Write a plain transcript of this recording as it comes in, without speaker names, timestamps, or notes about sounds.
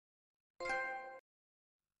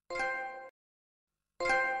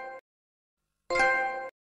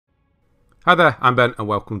Hi there, I'm Ben and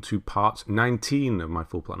welcome to part 19 of my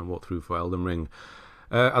full platinum walkthrough for Elden Ring.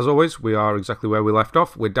 As always, we are exactly where we left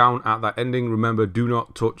off. We're down at that ending. Remember, do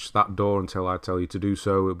not touch that door until I tell you to do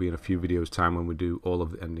so. It'll be in a few videos time when we do all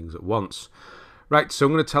of the endings at once. Right, so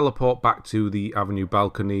I'm going to teleport back to the Avenue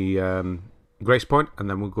Balcony Grace Point, and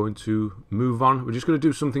then we're going to move on. We're just going to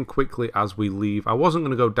do something quickly as we leave. I wasn't going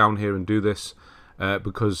to go down here and do this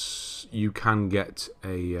because you can get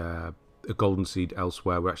a golden seed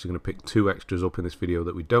elsewhere. We're actually going to pick 2 extras up in this video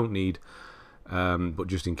that we don't need, but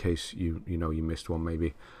just in case you missed one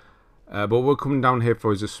maybe. But what we're coming down here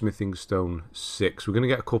for is a smithing stone 6. We're going to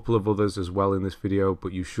get a couple of others as well in this video,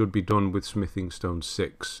 but you should be done with smithing stone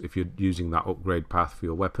 6 if you're using that upgrade path for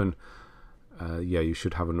your weapon. Yeah, you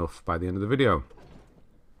should have enough by the end of the video.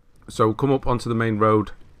 So come up onto the main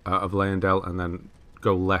road of Leyendell and then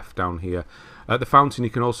go left down here. At the fountain you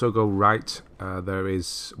can also go right. There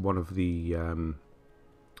is one of the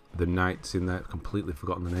knights in there. Completely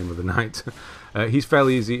forgotten the name of the knight. He's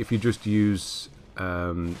fairly easy if you just use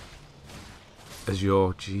as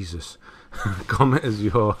your Comet as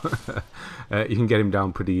your you can get him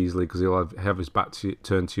down pretty easily because he'll have his back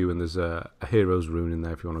turned to you, and there's a hero's rune in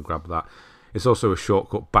there if you want to grab that. It's also a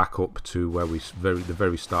shortcut back up to where the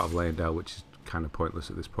very start of Leyendell, which is kind of pointless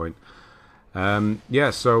at this point.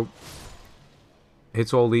 Yeah, so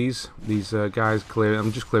hit all these guys. Clear.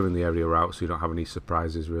 I'm just clearing the area out so you don't have any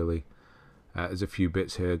surprises really. There's a few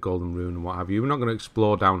bits here, golden rune and what have you. We're not going to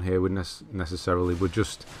explore down here necessarily. We're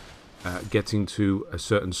just getting to a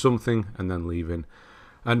certain something and then leaving.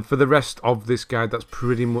 And for the rest of this guide, that's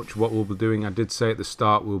pretty much what we'll be doing. I did say at the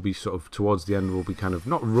start we'll be sort of towards the end, we'll be kind of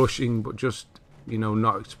not rushing, but just, you know,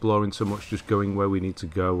 not exploring so much, just going where we need to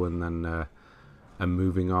go and then and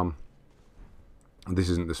moving on. This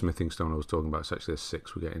isn't the smithing stone I was talking about, it's actually a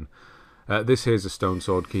 6 we're getting. This here's a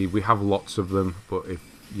Stonesword Key. We have lots of them, but if,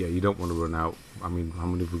 yeah, you don't want to run out. I mean, how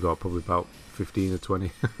many have we got? Probably about 15 or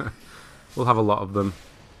 20. We'll have a lot of them.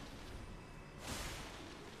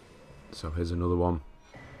 So here's another one.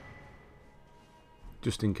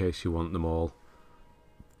 Just in case you want them all.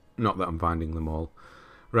 Not that I'm finding them all.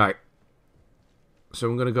 Right. So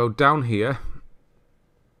I'm going to go down here.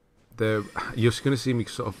 You're just going to see me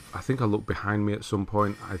sort of, I think I look behind me at some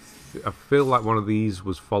point. I feel like one of these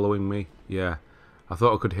was following me. Yeah, I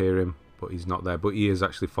thought I could hear him, but he's not there. But he is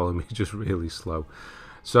actually following me, just really slow.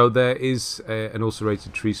 So there is an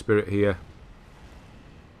ulcerated tree spirit here.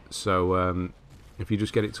 So if you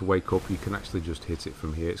just get it to wake up, you can actually just hit it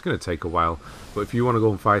from here. It's going to take a while, but if you want to go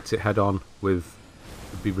and fight it head on with,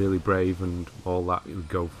 be really brave and all that, you would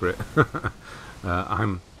go for it.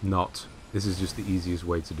 I'm not. This is just the easiest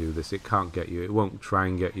way to do this. It can't get you. It won't try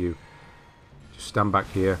and get you. Just stand back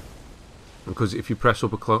here. Because if you press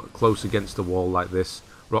up close against the wall like this,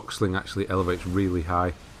 Rock Sling actually elevates really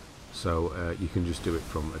high. So you can just do it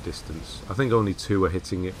from a distance. I think only 2 are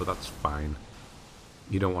hitting it, but that's fine.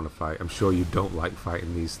 You don't want to fight. I'm sure you don't like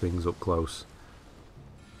fighting these things up close.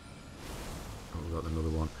 Oh, we've got another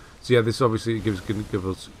one. So yeah, this obviously going to give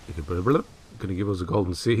us a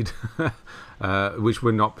golden seed, which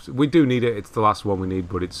we do need it. It's the last one we need,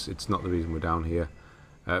 but it's not the reason we're down here.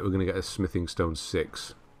 We're going to get a smithing stone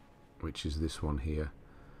 6, which is this one here.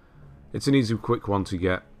 It's an easy, quick one to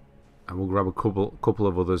get, and we'll grab a couple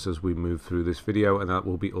of others as we move through this video, and that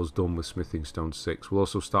will be us done with smithing stone 6. We'll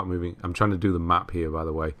also start moving. I'm trying to do the map here, by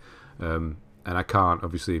the way, and I can't.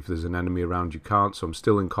 Obviously, if there's an enemy around, you can't. So I'm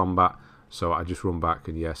still in combat. So I just run back,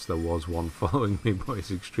 and yes, there was one following me, but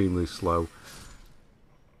it's extremely slow.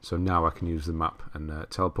 So now I can use the map and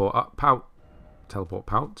teleport out. Teleport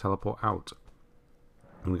out.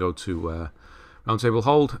 I'm going to go to Round Table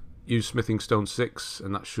Hold, use Smithing Stone 6,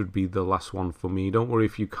 and that should be the last one for me. Don't worry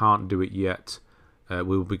if you can't do it yet.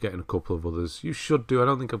 We'll be getting a couple of others. You should do. I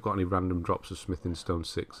don't think I've got any random drops of Smithing Stone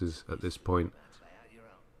 6s at this point.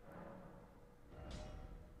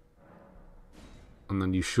 And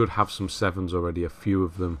then you should have some 7s already, a few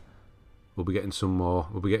of them. We'll be getting some more.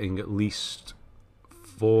 We'll be getting at least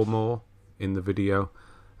 4 more in the video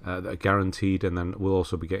that are guaranteed, and then we'll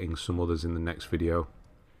also be getting some others in the next video.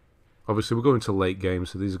 Obviously we're going to late game,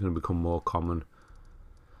 so these are going to become more common.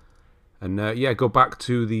 And yeah, go back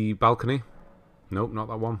to the balcony. Nope, not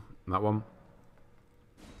that one. That one.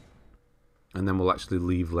 And then we'll actually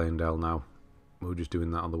leave Leyendell now. We're just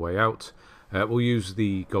doing that on the way out. We'll use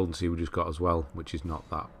the golden seed we just got as well, which is not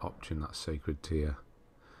that option, that sacred tier.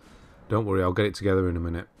 Don't worry, I'll get it together in a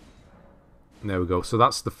minute. There we go. So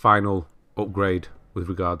that's the final upgrade with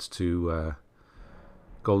regards to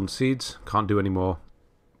golden seeds. Can't do any more.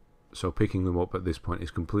 So picking them up at this point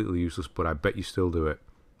is completely useless, but I bet you still do it.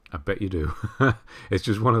 I bet you do. It's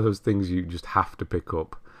just one of those things you just have to pick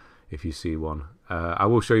up. if you see one. I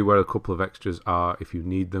will show you where a couple of extras are if you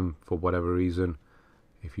need them for whatever reason,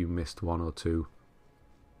 if you missed one or two.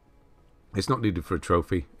 It's not needed for a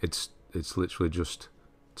trophy, it's literally just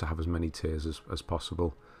to have as many tiers as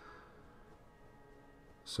possible.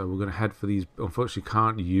 So we're going to head for these. Unfortunately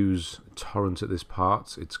can't use torrent at this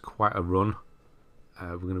part, it's quite a run.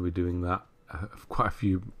 We're going to be doing that, quite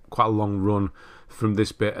a long run from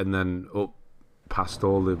this bit and then up past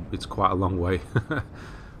all the, it's quite a long way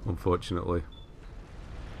unfortunately.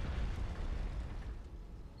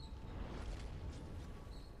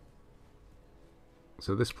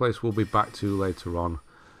 So this place we'll be back to later on.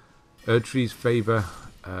 Erdtree's Favour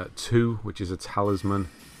 2, which is a talisman,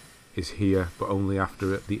 is here, but only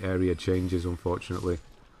after the area changes, unfortunately.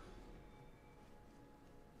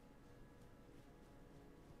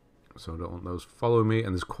 So I don't want those. Follow me,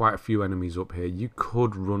 and there's quite a few enemies up here. You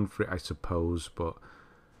could run for it, I suppose, but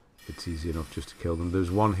it's easy enough just to kill them. There's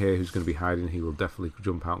one here who's going to be hiding. He will definitely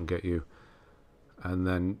jump out and get you. And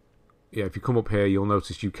then, yeah, if you come up here, you'll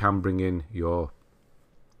notice you can bring in your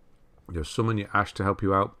summon, your ash to help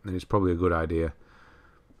you out, and it's probably a good idea.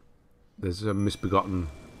 There's a misbegotten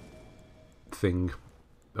thing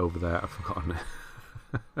over there. I've forgotten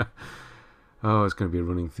it. Oh, it's going to be a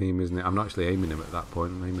running theme, isn't it? I'm not actually aiming him at that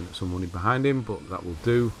point. I'm aiming at someone behind him, but that will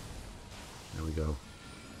do. There we go.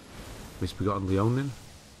 Misbegotten Leonin.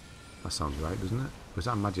 That sounds right, doesn't it? Was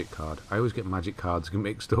that a magic card? I always get magic cards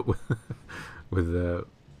mixed up with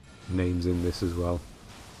names in this as well.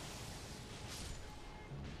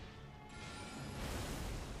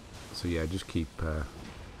 So yeah, just keep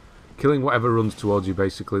killing whatever runs towards you,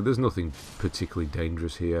 basically. There's nothing particularly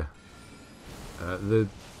dangerous here. The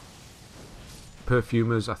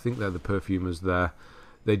perfumers, I think they're the perfumers there.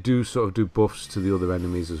 They do sort of do buffs to the other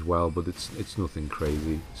enemies as well, but it's nothing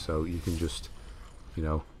crazy. So you can just, you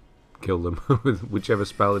know, kill them with whichever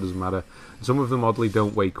spell, it doesn't matter. Some of them oddly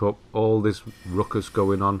don't wake up. All this ruckus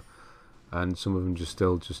going on, and some of them just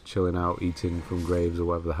still chilling out, eating from graves or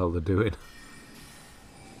whatever the hell they're doing.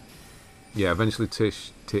 Yeah, eventually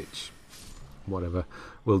Titch, whatever,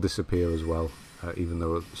 will disappear as well, even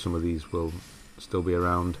though some of these will still be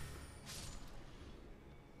around.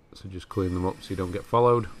 So just clean them up so you don't get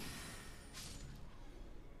followed.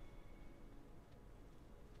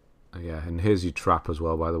 Yeah, and here's your trap as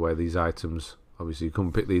well, by the way, these items. Obviously you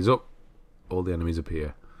come pick these up, all the enemies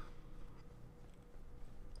appear.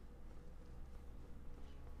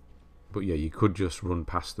 But yeah, you could just run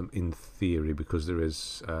past them in theory because there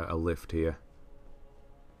is a lift here.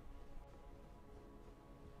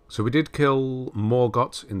 So we did kill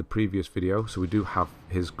Morgott in the previous video, so we do have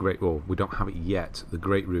his great, well, we don't have it yet, the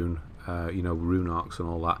Great Rune, you know, rune arcs and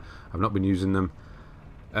all that. I've not been using them.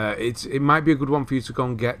 It might be a good one for you to go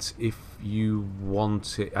and get if you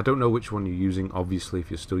want it. I don't know which one you're using, obviously,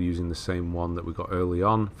 if you're still using the same one that we got early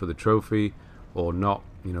on for the trophy or not,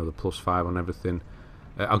 you know, the +5 on everything.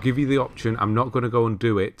 I'll give you the option. I'm not going to go and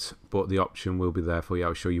do it, but the option will be there for you.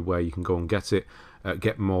 I'll show you where you can go and get it.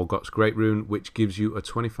 Get Morgott's Great Rune, which gives you a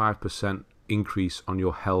 25% increase on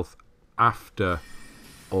your health after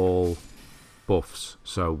all buffs.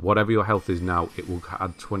 So whatever your health is now, it will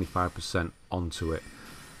add 25% onto it.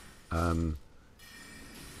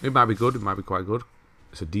 It might be good. It might be quite good.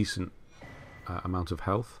 It's a decent amount of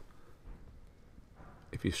health.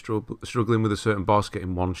 If you're struggling with a certain boss,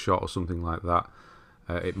 getting one shot or something like that,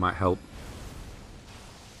 it might help.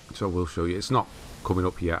 So we'll show you. It's not coming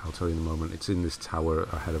up yet, I'll tell you in a moment. It's in this tower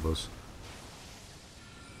ahead of us.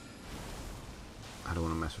 I don't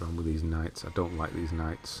want to mess around with these knights. I don't like these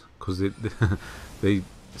knights because they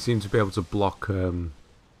seem to be able to block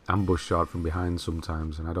ambush shard from behind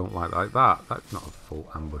sometimes, and I don't like that. That's not a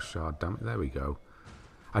full ambush shard, damn it. There we go.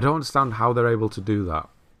 I don't understand how they're able to do that.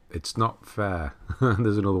 It's not fair.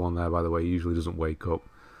 There's another one there, by the way. He usually doesn't wake up.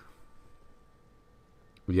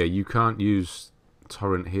 But yeah, you can't use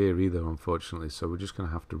torrent here either, unfortunately, so we're just going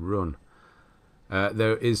to have to run.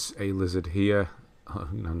 There is a lizard here.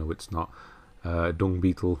 No, it's not. Dung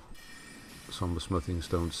beetle, Somber Smithing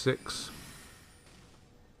Stone 6.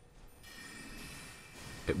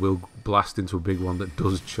 It will blast into a big one that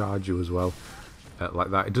does charge you as well,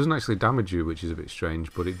 like that. It doesn't actually damage you, which is a bit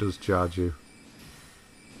strange, but it does charge you.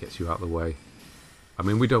 Gets you out of the way. I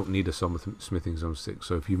mean, we don't need a Somber Smithing Stone 6,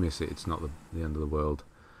 so if you miss it, it's not the end of the world.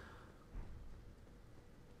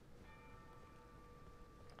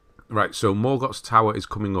 Right, so Morgott's Tower is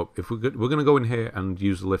coming up. If we're going to go in here and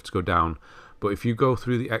use the lift to go down, but if you go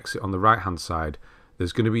through the exit on the right-hand side,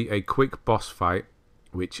 there's going to be a quick boss fight,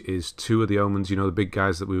 which is 2 of the omens. You know, the big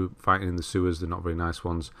guys that we were fighting in the sewers, they're not very nice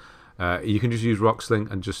ones. You can just use Rock Sling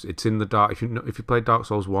and just, it's in the dark. If you played Dark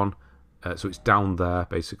Souls 1, So it's down there,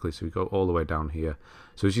 basically. So we go all the way down here.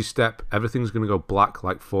 So as you step, everything's going to go black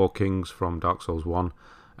like 4 Kings from Dark Souls 1.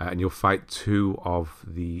 And you'll fight 2 of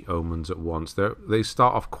the omens at once. They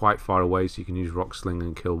start off quite far away, so you can use Rock Sling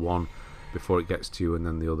and kill one before it gets to you, and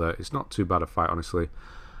then the other. It's not too bad a fight, honestly.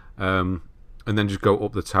 And then just go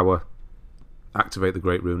up the tower, activate the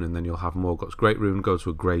Great Rune, and then you'll have Morgoth's Great Rune. Go to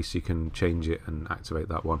a Grace, you can change it and activate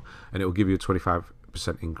that one. And it will give you a 25%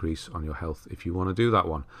 increase on your health if you want to do that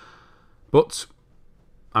one. But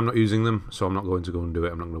I'm not using them, so I'm not going to go and do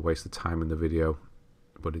it. I'm not going to waste the time in the video.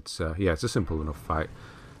 But it's it's a simple enough fight.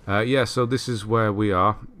 So this is where we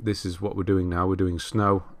are. This is what we're doing now. We're doing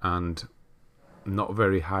snow and not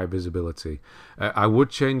very high visibility. I would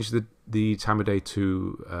change the time of day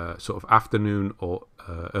to sort of afternoon or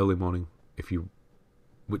early morning,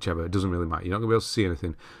 whichever. It doesn't really matter. You're not going to be able to see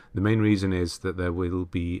anything. The main reason is that there will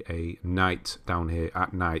be a knight down here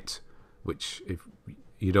at night, which if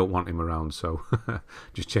you don't want him around, so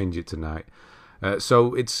just change it to night.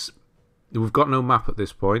 We've got no map at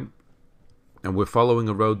this point. And we're following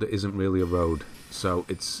a road that isn't really a road. So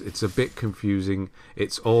it's a bit confusing.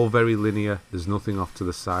 It's all very linear. There's nothing off to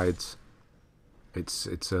the sides. It's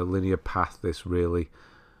a linear path, this, really.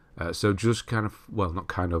 So just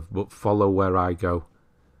but follow where I go.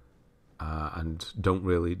 And don't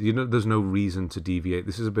really... there's no reason to deviate.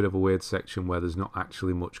 This is a bit of a weird section where there's not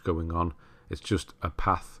actually much going on. It's just a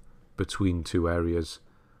path between 2 areas.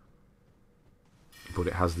 But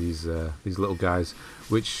it has these little guys,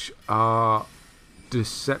 which are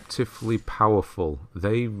deceptively powerful.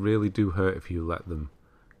 They really do hurt if you let them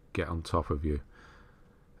get on top of you.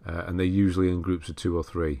 And they're usually in groups of 2 or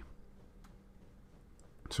 3.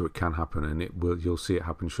 So it can happen, and you'll see it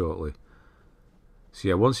happen shortly. So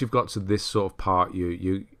yeah, once you've got to this sort of part, you're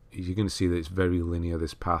going to see that it's very linear,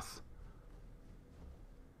 this path.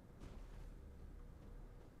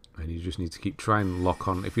 And you just need to keep trying to lock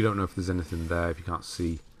on. If you don't know if there's anything there, if you can't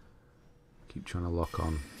see, keep trying to lock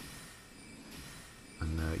on.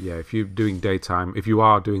 And if you're doing daytime, if you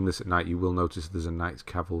are doing this at night, you will notice there's a knight's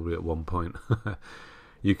cavalry at one point.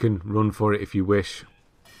 You can run for it if you wish.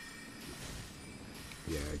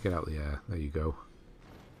 Yeah, get out of the air. There you go.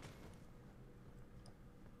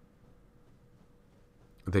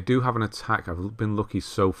 They do have an attack. I've been lucky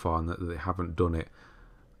so far in that they haven't done it.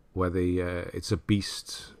 Where it's a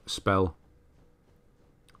beast spell.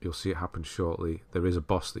 You'll see it happen shortly. There is a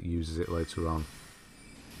boss that uses it later on.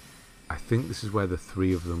 I think this is where the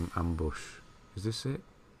 3 of them ambush. Is this it?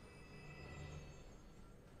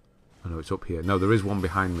 Oh no, it's up here. No, there is one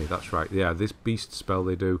behind me. That's right. Yeah, this beast spell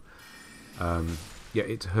they do.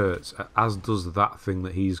 It hurts. As does that thing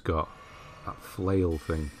that he's got. That flail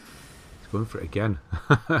thing. He's going for it again.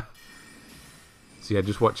 So yeah,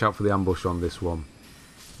 just watch out for the ambush on this one.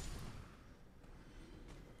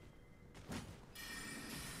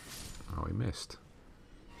 Oh, he missed.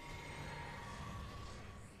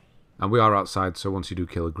 And we are outside, so once you do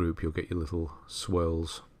kill a group, you'll get your little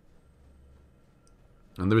swirls.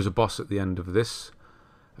 And there is a boss at the end of this.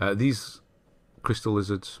 These crystal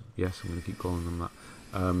lizards, yes, I'm going to keep calling them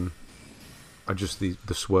that, are just the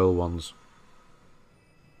swirl ones.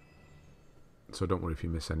 So don't worry if you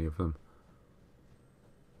miss any of them.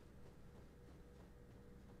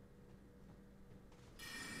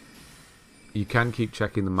 You can keep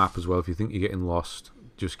checking the map as well. If you think you're getting lost,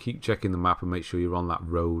 just keep checking the map and make sure you're on that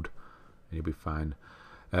road, and you'll be fine.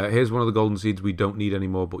 Here's one of the golden seeds we don't need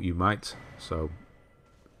anymore, but you might. So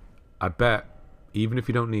I bet, even if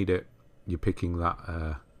you don't need it, you're picking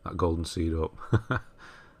that golden seed up.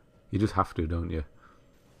 You just have to, don't you?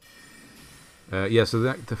 So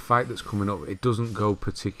the fight that's coming up, it doesn't go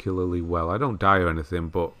particularly well. I don't die or anything,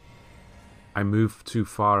 but I move too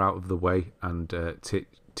far out of the way, and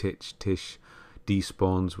Tish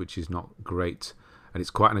despawns, which is not great. And it's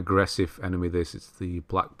quite an aggressive enemy, this. It's the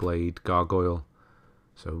Black Blade Gargoyle.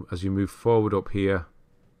 So as you move forward up here,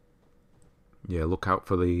 yeah, look out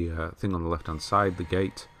for the thing on the left-hand side, the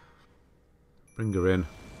gate. Bring her in.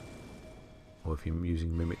 Or if you're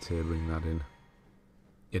using Mimic here, bring that in.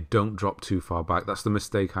 Yeah, don't drop too far back. That's the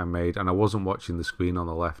mistake I made. And I wasn't watching the screen on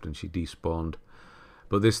the left, and she despawned.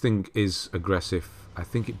 But this thing is aggressive. I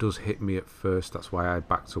think it does hit me at first. That's why I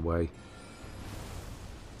backed away.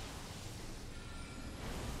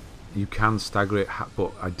 You can stagger it,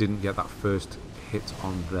 but I didn't get that first hit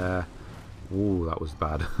on there. Ooh, that was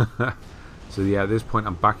bad. So yeah, at this point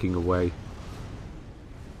I'm backing away,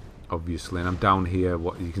 obviously, and I'm down here.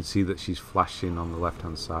 What you can see that she's flashing on the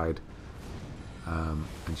left-hand side,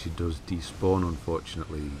 and she does despawn,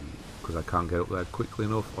 unfortunately, because I can't get up there quickly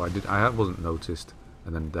enough. Or I wasn't noticed,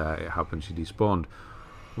 and then there it happened. She despawned,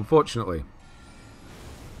 unfortunately.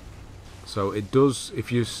 So it does, if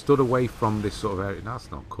you stood away from this sort of area, that's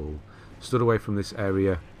not cool. Stood away from this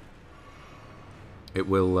area, it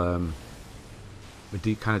will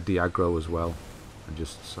kind of de-aggro as well, and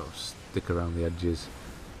just sort of stick around the edges.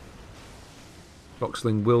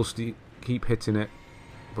 Rocksling will keep hitting it,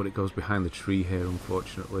 but it goes behind the tree here,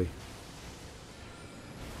 unfortunately.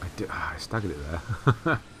 I staggered it there.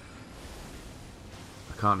 I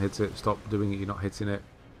can't hit it. Stop doing it, you're not hitting it.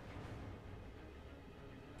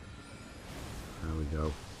 There we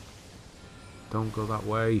go. Don't go that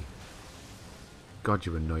way. God,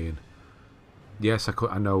 you're annoying. Yes,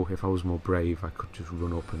 I know if I was more brave, I could just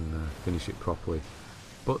run up and finish it properly.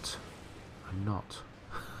 But I'm not.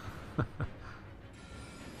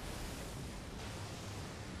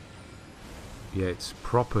 Yeah, it's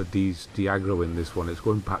proper de-aggroing this one. It's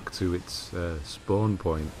going back to its spawn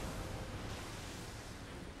point.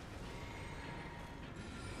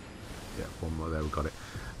 Yeah, one more. There, we got it.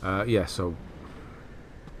 Yeah, so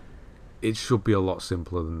it should be a lot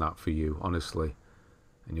simpler than that for you, honestly.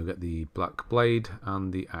 And you'll get the black blade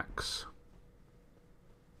and the axe.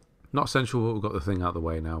 Not essential, but we've got the thing out of the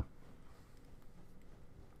way now.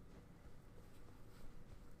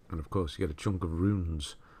 And of course, you get a chunk of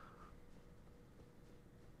runes.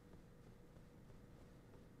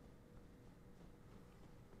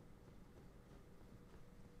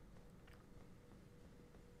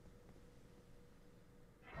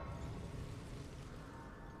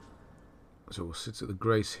 So we'll sit at the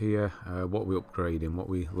grace here. What are we upgrading? What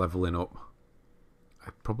are we levelling up?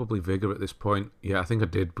 Probably Vigor at this point. Yeah, I think I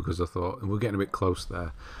did because I thought we're getting a bit close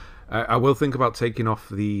there. I will think about taking off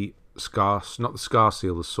the Scar, not the Scar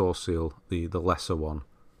Seal, the Source Seal, the lesser one.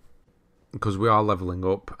 Because we are levelling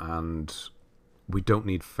up and we don't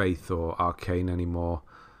need Faith or Arcane anymore.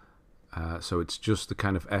 So it's just the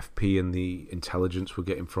kind of FP and the intelligence we're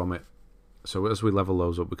getting from it. So as we level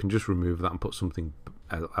those up, we can just remove that and put something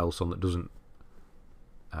else on that doesn't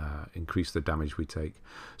increase the damage we take.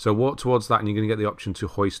 So walk towards that and you're going to get the option to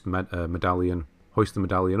hoist medallion, hoist the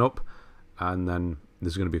medallion up, and then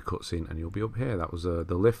there's going to be a cutscene and you'll be up here. That was the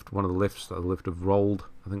lift, one of the lifts, the lift of Rolled,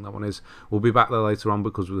 I think that one is. We'll be back there later on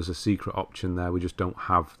because there's a secret option there. We just don't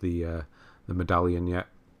have the medallion yet.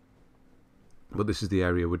 But this is the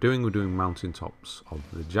area we're doing. We're doing Mountaintops of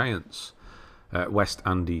the Giants. West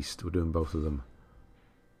and east, we're doing both of them.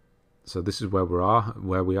 So this is where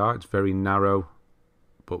we are. It's very narrow,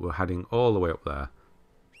 but we're heading all the way up there.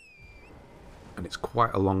 And it's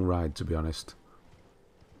quite a long ride, to be honest.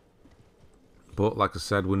 But like I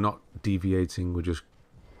said, we're not deviating, we're just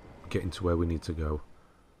getting to where we need to go.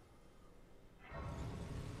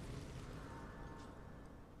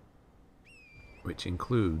 Which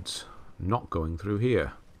includes not going through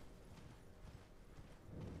here.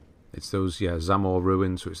 It's those, yeah, Zamor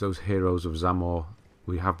ruins, so it's those heroes of Zamor.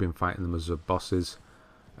 We have been fighting them as bosses.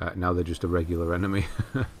 Now they're just a regular enemy.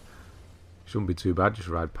 Shouldn't be too bad, just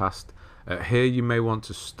ride past. Here you may want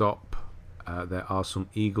to stop. There are some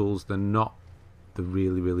eagles. They're not the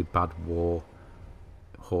really, really bad war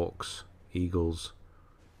hawks, eagles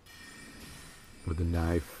with the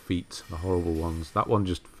knife feet, the horrible ones. That one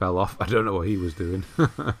just fell off. I don't know what he was doing.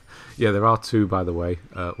 Yeah, there are two, by the way.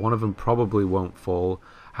 One of them probably won't fall.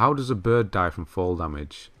 How does a bird die from fall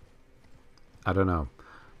damage? I don't know,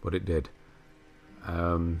 but it did.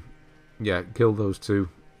 Yeah, kill those two.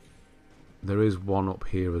 There is one up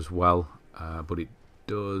here as well, but it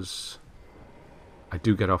does... I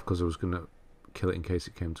do get off because I was going to kill it in case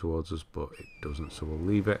it came towards us, but it doesn't, so we'll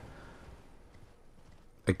leave it.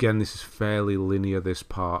 Again, this is fairly linear, this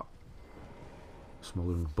part.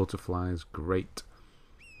 Smaller than butterflies, great.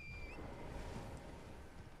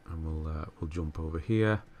 And we'll jump over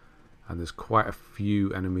here. And there's quite a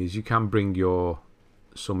few enemies. You can bring your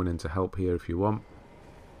summon in to help here if you want.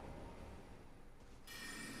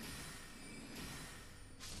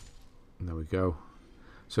 And there we go.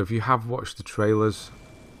 So if you have watched the trailers,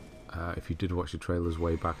 if you did watch the trailers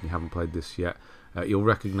way back and you haven't played this yet, you'll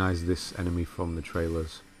recognise this enemy from the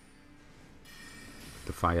trailers.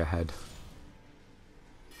 The Firehead.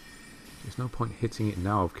 There's no point hitting it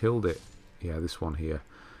now, I've killed it. Yeah, this one here.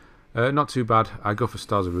 Not too bad. I go for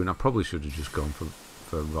Stars of Rune. I probably should have just gone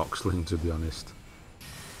for Rocksling, to be honest.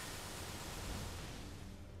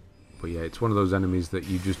 But yeah, it's one of those enemies that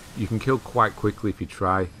you can kill quite quickly if you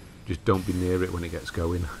try. Just don't be near it when it gets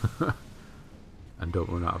going. And don't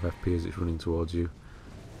run out of FP as it's running towards you.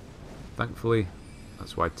 Thankfully,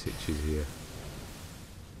 that's why Titch is here.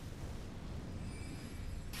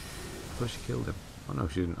 I thought she killed him. Oh no,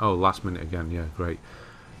 she didn't. Oh, last minute again. Yeah, great.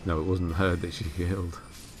 No, it wasn't her that she killed.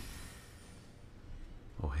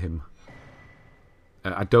 Or him.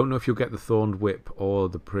 I don't know if you'll get the Thorned Whip or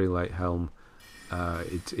the Prelate Helm.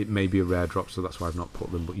 It may be a rare drop, so that's why I've not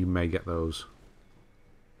put them, but you may get those.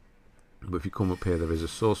 But if you come up here, there is a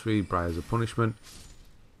sorcery, Briars of Punishment.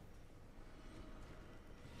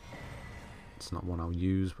 It's not one I'll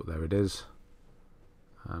use, but there it is.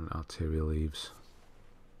 And Arterial Leaves.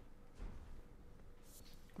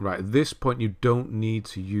 Right, at this point you don't need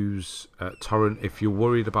to use Torrent. If you're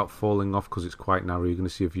worried about falling off because it's quite narrow, you're going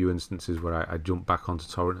to see a few instances where I jump back onto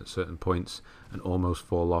Torrent at certain points and almost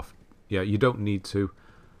fall off. Yeah, you don't need to.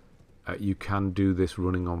 You can do this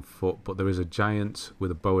running on foot, but there is a giant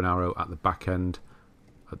with a bow and arrow at the back end,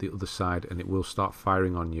 at the other side, and it will start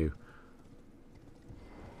firing on you.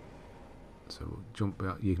 So jump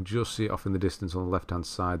out. You can just see it off in the distance on the left-hand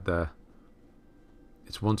side there.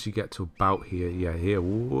 It's once you get to about here, yeah, here,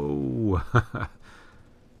 whoa.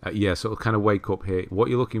 Yeah, so it'll kind of wake up here. What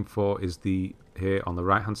you're looking for is the here on the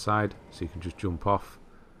right-hand side, so you can just jump off.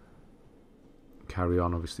 Carry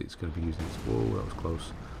on, obviously it's going to be using its... Whoa, that was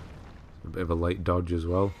close. A bit of a late dodge as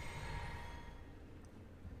well.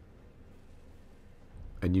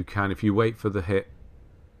 And you can, if you wait for the hit,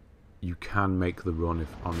 you can make the run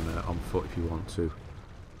if on foot if you want to.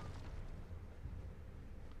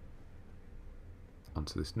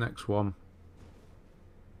 Onto this next one.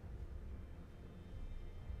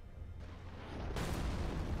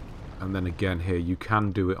 And then again here, you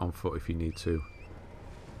can do it on foot if you need to.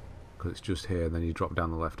 Because it's just here, and then you drop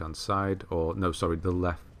down the left-hand side. Or, no, sorry, the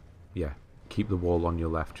left. Yeah, keep the wall on your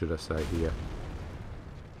left, should I say, here.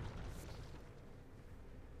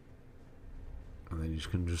 And then you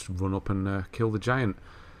can just run up and kill the giant.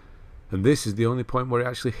 And this is the only point where it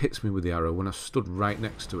actually hits me with the arrow, when I stood right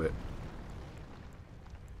next to it.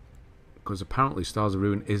 Because apparently Stars of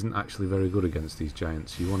Rune isn't actually very good against these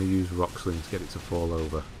giants. You want to use Rock Sling to get it to fall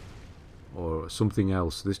over. Or something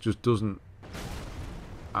else. This just doesn't...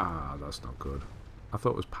 Ah, that's not good. I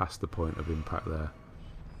thought it was past the point of impact there.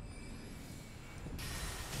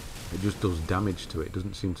 It just does damage to it. It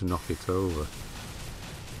doesn't seem to knock it over.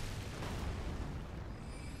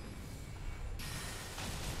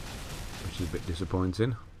 Which is a bit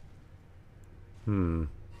disappointing.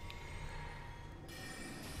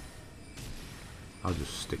 I'll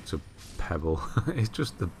just stick to Pebble. It's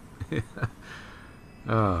just the...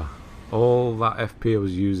 all that FP I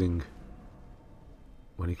was using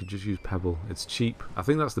when you could just use Pebble. It's cheap. I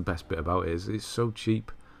think that's the best bit about it, is it's so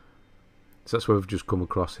cheap. So that's where we've just come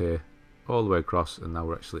across here. All the way across, and now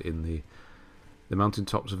we're actually in the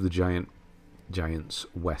mountaintops of the Giants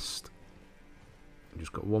West. We've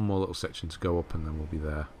just got one more little section to go up and then we'll be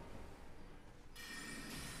there.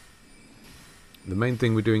 The main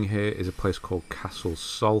thing we're doing here is a place called Castle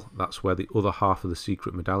Sol. That's where the other half of the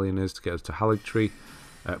secret medallion is to get us to Haligtree.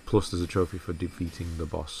 Plus there's a trophy for defeating the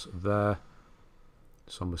boss there.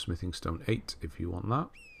 Somber Smithing Stone 8 if you want that.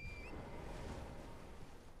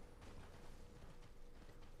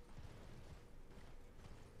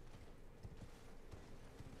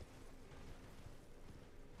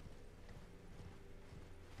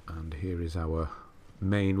 And here is our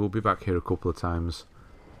main. We'll be back here a couple of times.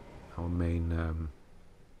 Our main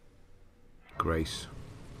Grace.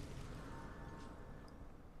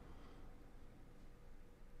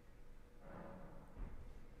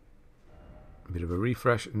 A bit of a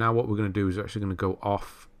refresh. Now what we're going to do is we're actually going to go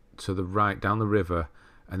off to the right, down the river,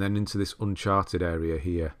 and then into this uncharted area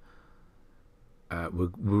here. We're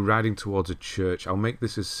riding towards a church. I'll make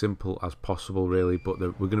this as simple as possible, really, but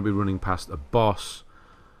we're going to be running past a boss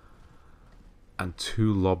and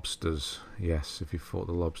 2 lobsters. Yes, if you fought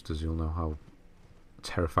the lobsters, you'll know how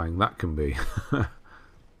terrifying that can be.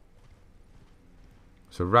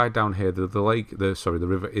 So right down here, the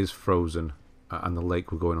river is frozen, and the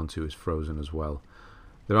lake we're going onto is frozen as well.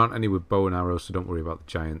 There aren't any with bow and arrows, so don't worry about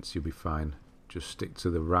the giants. You'll be fine. Just stick to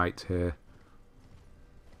the right here.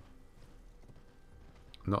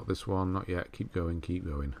 Not this one, not yet. Keep going, keep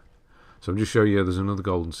going. So I'm just showing you there's another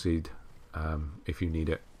golden seed if you need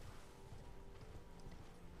it.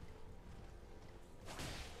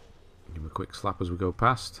 Give him a quick slap as we go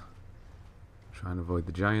past. Try and avoid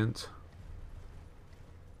the giant.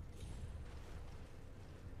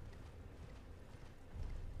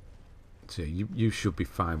 So yeah, you should be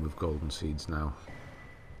fine with golden seeds now.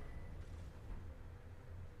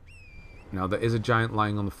 Now there is a giant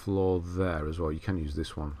lying on the floor there as well. You can use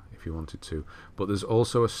this one if you wanted to. But there's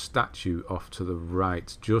also a statue off to the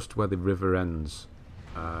right, just where the river ends.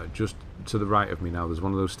 Just to the right of me now, there's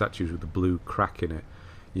one of those statues with the blue crack in it.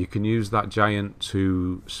 You can use that giant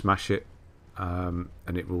to smash it, and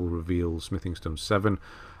it will reveal Smithing Stone 7.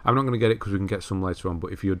 I'm not going to get it because we can get some later on,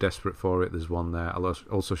 but if you're desperate for it, there's one there. I'll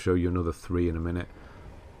also show you another 3 in a minute.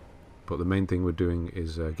 But the main thing we're doing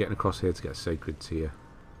is getting across here to get a sacred tier.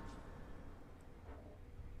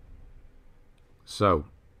 So,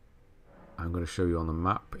 I'm going to show you on the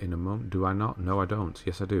map in a moment. Do I not? No, I don't.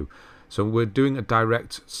 Yes, I do. So we're doing a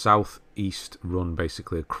direct southeast run,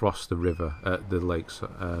 basically, across the river, the lakes.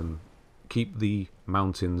 Keep the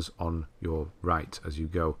mountains on your right as you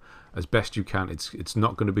go, as best you can. It's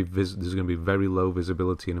not going to be there's going to be very low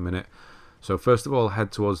visibility in a minute. So first of all,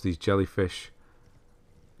 head towards these jellyfish.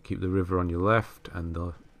 Keep the river on your left and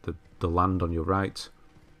the land on your right.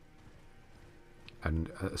 And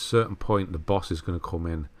at a certain point, the boss is going to come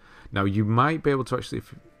in. Now, you might be able to actually,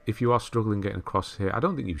 if you are struggling getting across here, I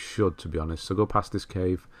don't think you should, to be honest, so go past this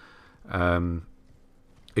cave.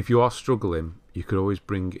 If you are struggling, you could always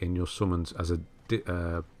bring in your summons as a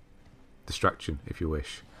distraction, if you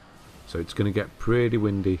wish. So it's going to get pretty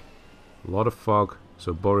windy, a lot of fog,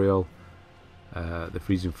 so Boreal, the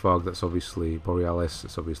freezing fog, that's obviously Borealis,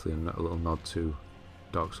 that's obviously a little nod to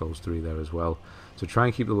Dark Souls 3 there as well. So try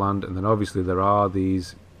and keep the land, and then obviously there are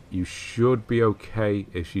these. You should be okay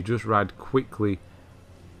if you just ride quickly,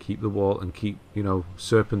 keep the wall, and keep, you know,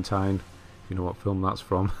 Serpentine. If you know what film that's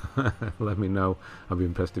from, let me know. I'll be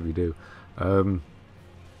impressed if you do.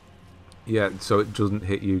 Yeah, so it doesn't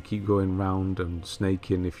hit you. Keep going round and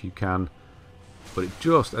snaking if you can. But it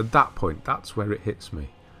just, at that point, that's where it hits me.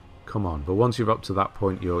 Come on. But once you're up to that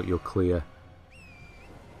point, you're clear.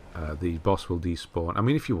 The boss will despawn. I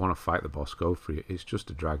mean, if you want to fight the boss, go for it. It's just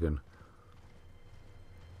a dragon.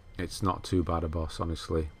 It's not too bad a boss,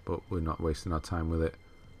 honestly, but we're not wasting our time with it.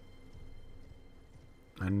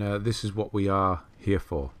 And this is what we are here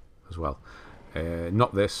for as well.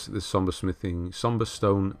 Not this Somber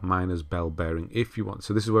Stone Miner's Bell Bearing, if you want.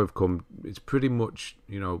 So this is where we've come. It's pretty much,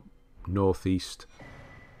 you know, northeast.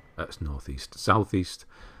 Southeast.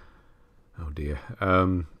 Oh dear.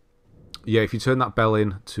 Yeah, if you turn that bell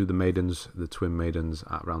in to the maidens, the twin maidens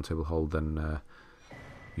at Round Table Hold, then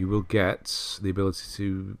you will get the ability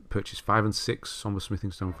to purchase 5 and 6, Somber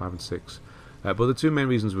Smithing Stone 5 and 6. But the two main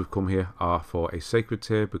reasons we've come here are for a sacred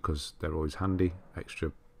tier, because they're always handy.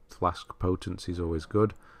 Extra flask potency is always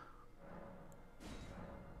good.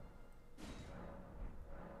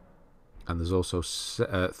 And there's also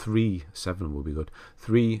 7 will be good.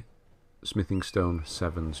 3 Smithing Stone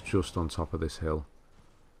 7s just on top of this hill.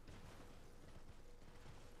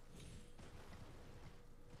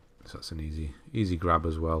 So that's an easy grab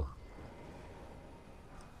as well.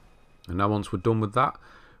 And now once we're done with that,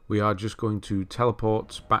 we are just going to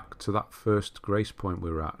teleport back to that first grace point we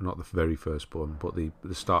were at. Not the very first one, but the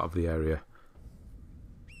start of the area.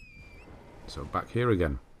 So back here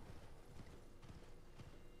again.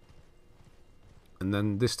 And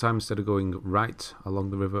then this time, instead of going right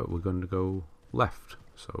along the river, we're going to go left,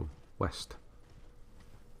 so west.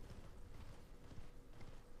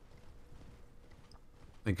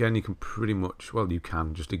 Again, you can pretty much, well, you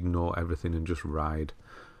can just ignore everything and just ride.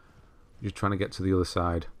 You're just trying to get to the other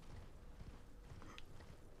side.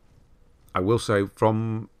 I will say,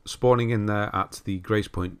 from spawning in there at the grace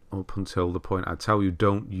point up until the point I tell you,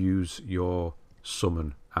 don't use your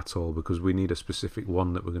summon at all, because we need a specific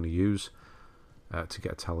one that we're going to use to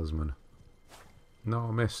get a talisman. No,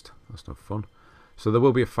 I missed. That's no fun. So there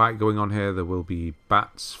will be a fight going on here. There will be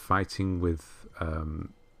bats fighting with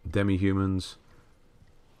demi-humans.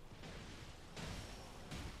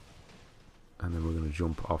 And then we're going to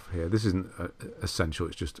jump off here. This isn't essential,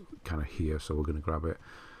 it's just kind of here, so we're going to grab it.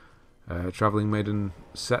 Travelling Maiden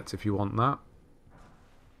set if you want that.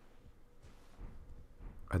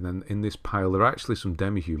 And then in this pile, there are actually some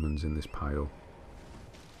demi-humans in this pile.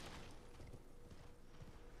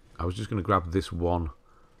 I was just going to grab this one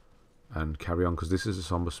and carry on, because this is a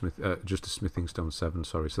Somber just a Smithing Stone 7,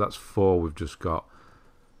 sorry. So that's 4 we've just got.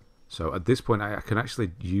 So at this point, I can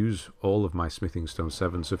actually use all of my Smithing Stone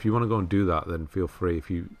 7. So if you want to go and do that, then feel free. If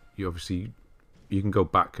you obviously, you can go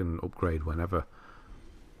back and upgrade whenever.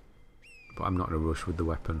 But I'm not in a rush with the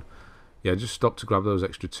weapon. Yeah, just stop to grab those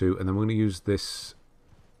extra 2. And then we're going to use this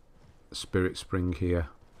Spirit Spring here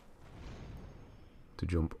to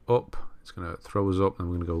jump up. It's going to throw us up, and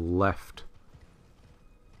we're going to go left.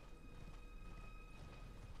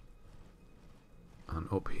 And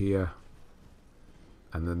up here.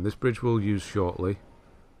 And then this bridge we'll use shortly.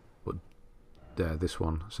 But there, this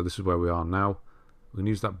one. So this is where we are now. We're going to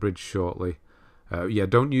use that bridge shortly. Yeah,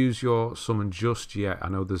 don't use your summon just yet. I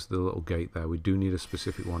know there's the little gate there. We do need a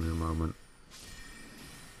specific one in a moment.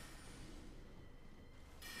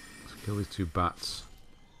 Let's kill these 2 bats.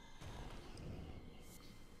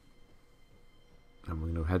 And we're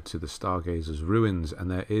going to head to the Stargazer's ruins.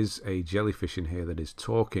 And there is a jellyfish in here that is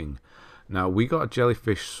talking. Now, we got a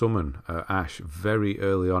jellyfish summon, Ash, very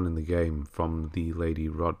early on in the game from the lady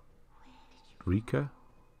Rodrika?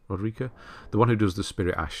 The one who does the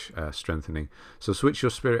Spirit Ash strengthening. So switch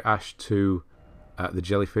your Spirit Ash to the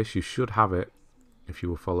jellyfish. You should have it if you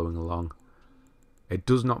were following along. It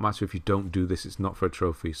does not matter if you don't do this. It's not for a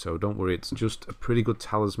trophy, so don't worry. It's just a pretty good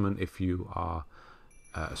talisman if you are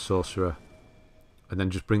a sorcerer. And then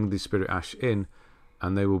just bring the Spirit Ash in,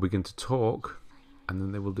 and they will begin to talk, and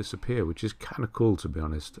then they will disappear, which is kind of cool, to be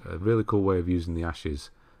honest. A really cool way of using the ashes.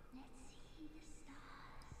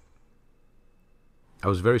 I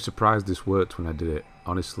was very surprised this worked when I did it.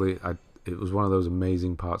 Honestly, it was one of those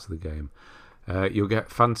amazing parts of the game. You'll get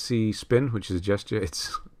Fancy Spin, which is a gesture.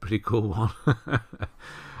 It's a pretty cool one.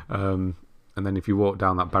 And then if you walk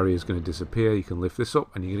down, that barrier is going to disappear. You can lift this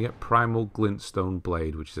up, and you're going to get Primal Glintstone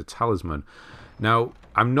Blade, which is a talisman. Now,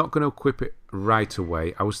 I'm not going to equip it right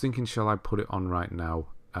away. I was thinking, shall I put it on right now?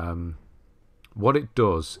 What it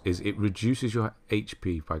does is it reduces your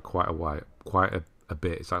HP by quite a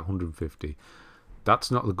bit. It's like 150.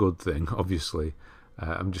 That's not the good thing, obviously.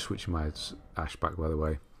 I'm just switching my Ash back, by the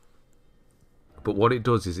way. But what it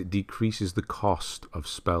does is it decreases the cost of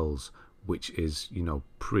spells, which is, you know,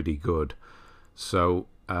 pretty good. So,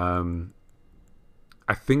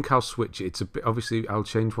 I think I'll switch it. It's a bit, obviously, I'll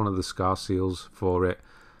change one of the Scar Seals for it.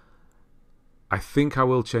 I think I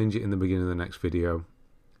will change it in the beginning of the next video.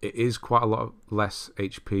 It is quite a lot less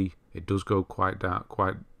HP. It does go quite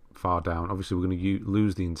far down. Obviously, we're going to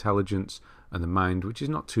lose the intelligence and the mind, which is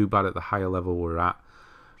not too bad at the higher level we're at.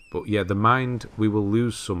 But yeah, the mind, we will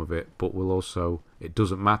lose some of it, but we'll also, it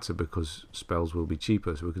doesn't matter because spells will be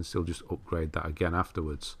cheaper, so we can still just upgrade that again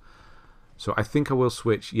afterwards. So I think I will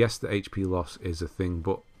switch. Yes, the HP loss is a thing,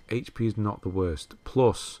 but HP is not the worst.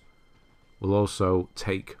 Plus, we'll also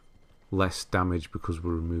take less damage because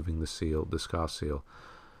we're removing the seal, the Scar Seal.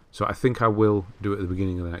 So I think I will do it at the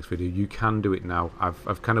beginning of the next video. You can do it now.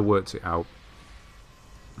 I've kind of worked it out.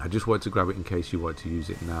 I just wanted to grab it in case you wanted to use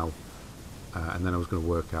it now. And then I was going to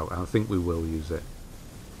work out, and I think we will use it.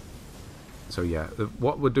 So yeah,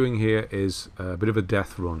 what we're doing here is a bit of a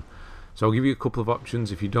death run. So I'll give you a couple of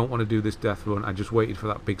options. If you don't want to do this death run, I just waited for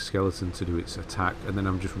that big skeleton to do its attack, and then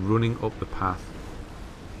I'm just running up the path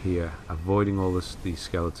here, avoiding all these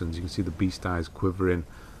skeletons. You can see the beast eyes quivering.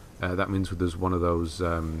 That means there's one of those,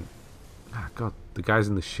 God, the guys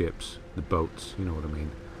in the ships, the boats, you know what I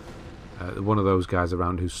mean. One of those guys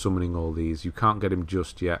around who's summoning all these. You can't get him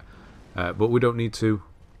just yet. But we don't need to.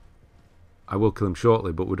 I will kill him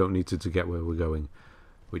shortly, but we don't need to get where we're going,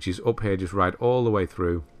 which is up here. Just ride all the way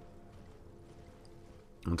through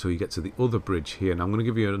until you get to the other bridge here. And I'm going to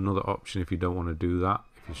give you another option if you don't want to do that,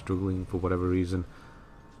 if you're struggling for whatever reason,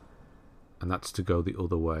 and that's to go the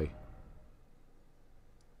other way.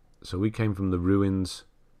 So we came from the ruins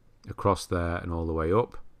across there and all the way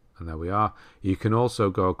up, and there we are. You can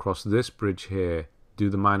also go across this bridge here,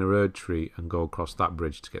 do the minor Erd tree, and go across that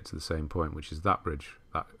bridge to get to the same point, which is that bridge,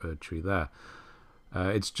 that Erd tree there.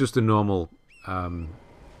 It's just a normal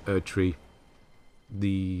Erd tree.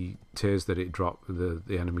 The tiers that it drops,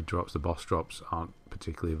 the enemy drops, the boss drops, aren't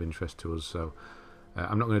particularly of interest to us, so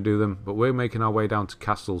I'm not going to do them. But we're making our way down to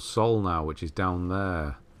Castle Sol now, which is down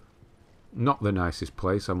there. Not the nicest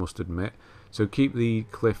place, I must admit. So keep the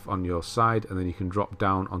cliff on your side, and then you can drop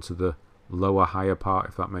down onto the lower, higher part,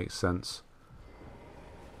 if that makes sense.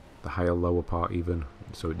 The higher, lower part even,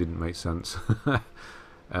 so it didn't make sense.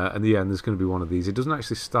 And yeah, and there's going to be one of these. It doesn't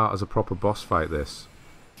actually start as a proper boss fight, this.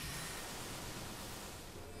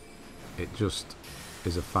 It just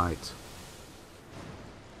is a fight.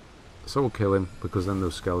 So we'll kill him, because then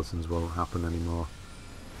those skeletons won't happen anymore.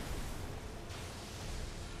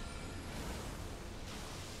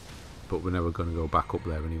 But we're never going to go back up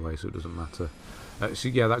there anyway, so it doesn't matter. So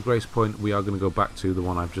yeah, that grace point we are going to go back to, the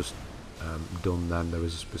one I've just done then. There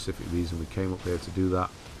is a specific reason we came up here to do that.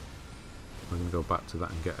 We're going to go back to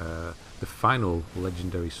that and get the final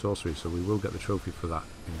legendary sorcery, so we will get the trophy for that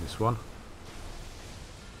in this one.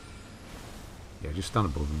 Yeah, just stand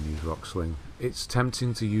above and use Rock Sling. It's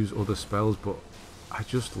tempting to use other spells, but I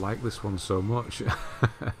just like this one so much.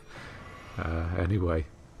 Anyway,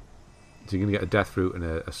 so you're going to get a Death Fruit and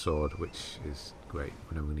a sword, which is great.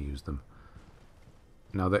 We're never going to use them.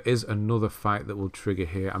 Now, there is another fight that will trigger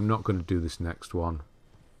here. I'm not going to do this next one,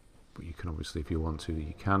 but you can obviously, if you want to,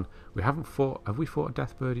 you can. We haven't fought... Have we fought a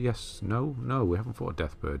Deathbird? Yes. No? No, we haven't fought a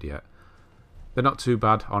Deathbird yet. They're not too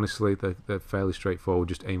bad, honestly. They're fairly straightforward.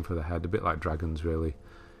 Just aim for the head. A bit like dragons, really.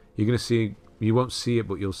 You're going to see... You won't see it,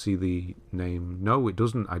 but you'll see the name. No, it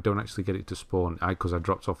doesn't. I don't actually get it to spawn, because I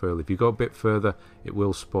dropped off early. If you go a bit further, it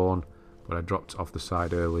will spawn, but I dropped off the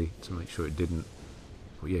side early to make sure it didn't.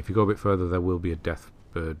 But yeah, if you go a bit further, there will be a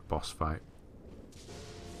Deathbird boss fight.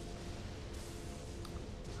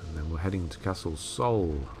 And then we're heading to Castle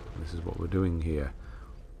Sol. This is what we're doing here.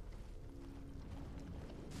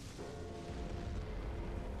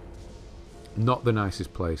 Not the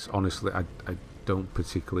nicest place. Honestly, I don't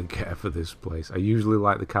particularly care for this place. I usually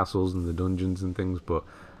like the castles and the dungeons and things, but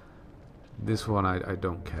this one I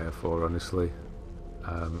don't care for, honestly.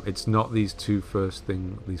 It's not these first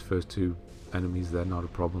two enemies. They're not a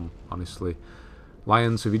problem, honestly.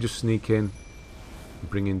 Lions, so if you just sneak in,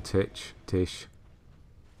 bring in Tish,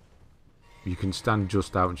 you can stand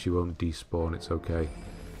just out and she won't despawn. It's okay.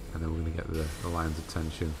 And then we're going to get the lion's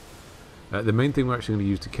attention. The main thing we're actually going to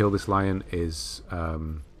use to kill this lion is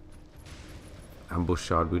ambush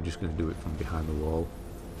shard. We're just going to do it from behind the wall.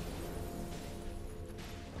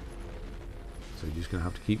 So you're just going to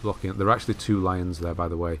have to keep blocking it. There are actually 2 lions there, by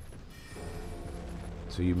the way.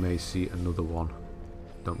 So you may see another one.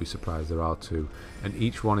 Don't be surprised, there are 2. And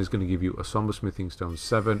each one is going to give you a Somber Smithing Stone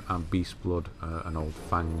 7 and Beast Blood and Old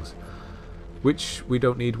Fangs. Which we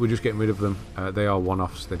don't need, we're just getting rid of them. They are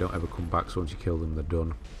one-offs, they don't ever come back, so once you kill them, they're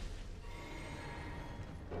done.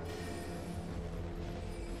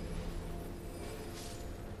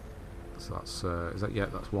 So that's,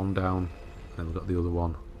 that's one down. Then we've got the other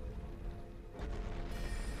one.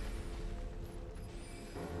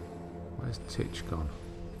 Where's Titch gone?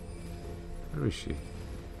 Where is she?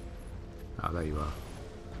 Ah, there you are.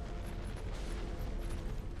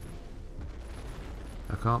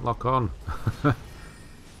 I can't lock on.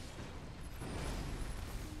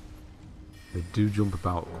 They do jump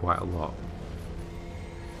about quite a lot.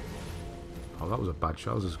 Oh, that was a bad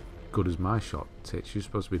shot. That was as good as my shot, Titch. You're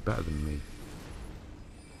supposed to be better than me.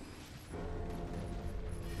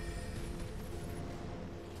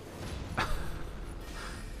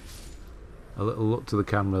 A little look to the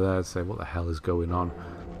camera there and say, what the hell is going on?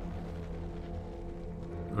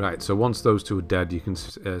 Right, so once those 2 are dead, you can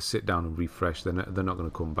sit down and refresh. They're not going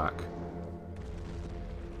to come back.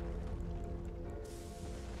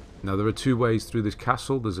 Now, there are 2 ways through this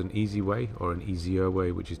castle. There's an easy way, or an easier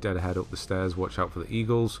way, which is dead ahead up the stairs. Watch out for the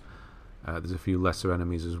eagles. There's a few lesser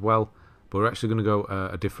enemies as well. But we're actually going to go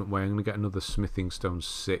a different way. I'm going to get another Smithing Stone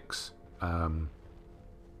 6.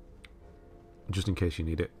 Just in case you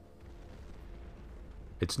need it.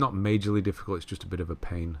 It's not majorly difficult, it's just a bit of a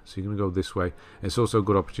pain. So you're going to go this way. It's also a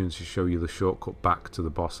good opportunity to show you the shortcut back to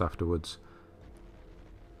the boss afterwards.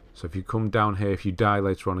 So if you come down here, if you die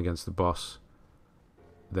later on against the boss,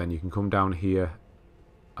 then you can come down here,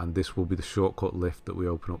 and this will be the shortcut lift that we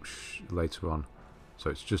open up later on.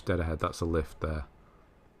 So it's just dead ahead, that's a lift there.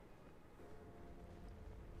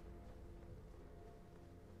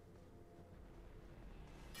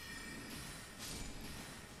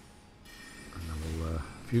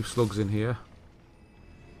 Few slugs in here.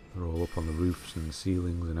 They're all up on the roofs and the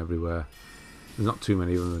ceilings and everywhere. There's not too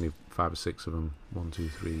many of them, only 5 or 6 of them. 1, 2,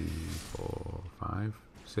 3, 4, 5,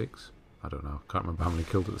 6. I don't know. Can't remember how many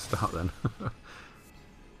killed at the start then.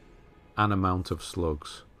 An amount of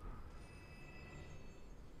slugs.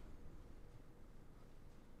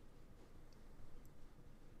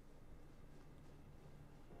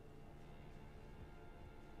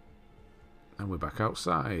 And we're back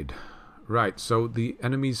outside. Right, so the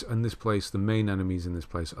enemies in this place, the main enemies in this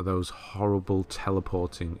place, are those horrible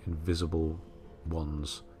teleporting invisible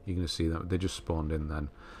ones. You're going to see that. They just spawned in then.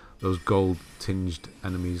 Those gold-tinged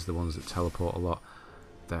enemies, the ones that teleport a lot,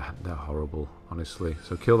 they're horrible, honestly.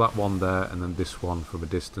 So kill that one there, and then this one from a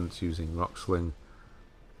distance using Rock Sling.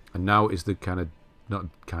 And now is the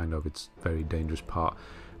it's very dangerous part,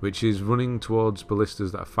 which is running towards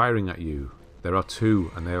ballistas that are firing at you. There are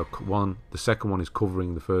 2, and the second one is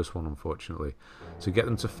covering the first one, unfortunately. So get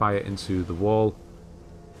them to fire into the wall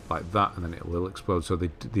like that, and then it will explode. So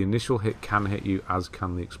the initial hit can hit you, as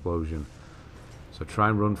can the explosion. So try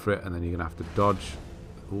and run for it, and then you're going to have to dodge.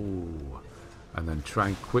 Ooh. And then try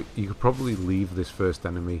and quick. You could probably leave this first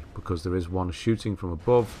enemy, because there is one shooting from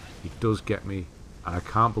above. He does get me, and I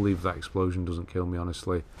can't believe that explosion doesn't kill me,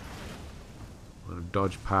 honestly. I'm going to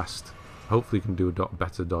dodge past. Hopefully you can do a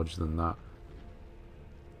better dodge than that.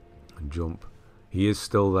 And jump. He is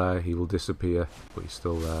still there. He will disappear, but he's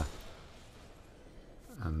still there.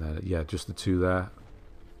 And then, yeah, just the 2 there.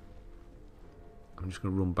 I'm just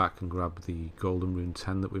going to run back and grab the golden rune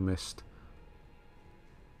 10 that we missed.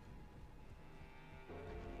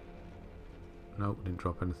 Nope, didn't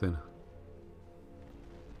drop anything.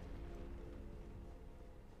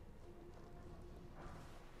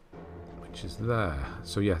 Which is there.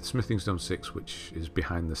 So yeah, Smithing Stone 6, which is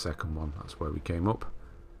behind the second one. That's where we came up.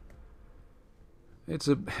 I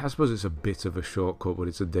suppose it's a bit of a shortcut, but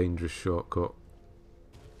it's a dangerous shortcut.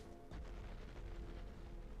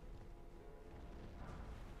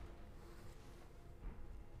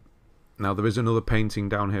 Now there is another painting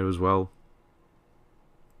down here as well.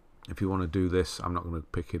 If you want to do this, I'm not going to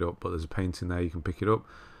pick it up, but there's a painting there. You can pick it up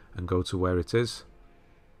and go to where it is.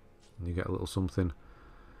 And you get a little something.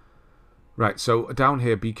 Right, so down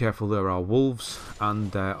here, be careful, there are wolves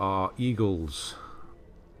and there are eagles.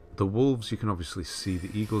 The wolves you can obviously see.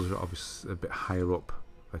 The eagles are obviously a bit higher up.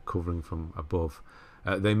 They're covering from above.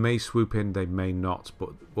 They may swoop in, they may not, but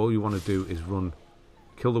all you want to do is run,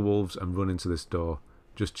 kill the wolves and run into this door.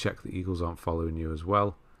 Just check the eagles aren't following you as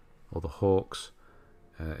well, or the hawks,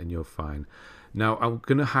 and you're fine. Now, I'm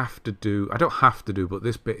going to have to do, I don't have to do, but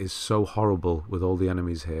this bit is so horrible with all the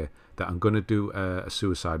enemies here that I'm going to do a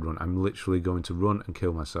suicide run. I'm literally going to run and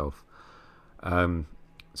kill myself.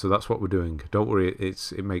 So that's what we're doing. Don't worry,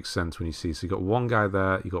 it makes sense when you see. So you've got one guy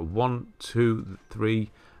there, you've got 1, 2,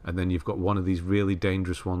 3, and then you've got one of these really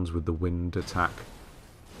dangerous ones with the wind attack.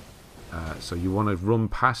 So you want to run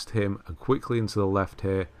past him and quickly into the left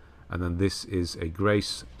here, and then this is a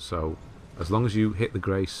grace. So as long as you hit the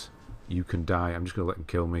grace, you can die. I'm just going to let him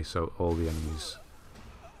kill me, so all the enemies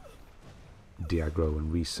de-aggro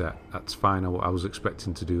and reset. That's fine. I was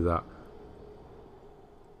expecting to do that.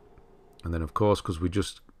 And then, of course, because we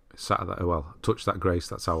just sat at that, well, touched that grace,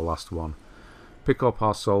 that's our last one. Pick up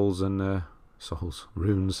our souls and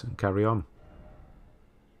runes, and carry on.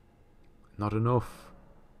 Not enough.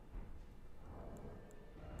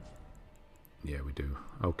 Yeah, we do.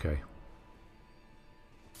 Okay.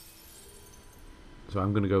 So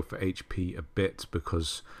I'm going to go for HP a bit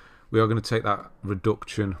because we are going to take that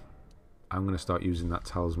reduction. I'm going to start using that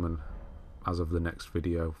talisman as of the next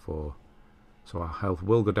video for... So our health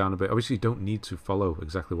will go down a bit. Obviously, you don't need to follow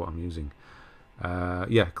exactly what I'm using.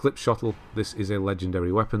 Yeah, Clip Shottle. This is a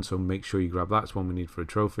legendary weapon, so make sure you grab that. It's one we need for a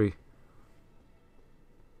trophy.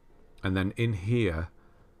 And then in here,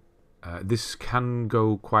 this can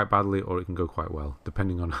go quite badly or it can go quite well,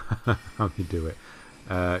 depending on how you do it.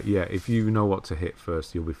 Yeah, if you know what to hit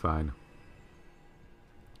first, you'll be fine.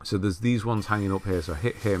 So there's these ones hanging up here, so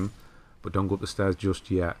hit him, but don't go up the stairs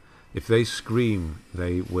just yet. If they scream,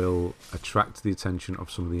 they will attract the attention of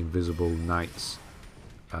some of the invisible knights.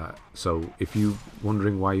 So if you're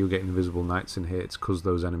wondering why you're getting invisible knights in here, it's because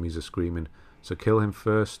those enemies are screaming. So kill him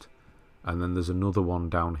first, and then there's another one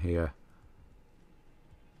down here.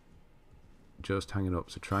 Just hanging up,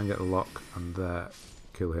 so try and get the lock, and there,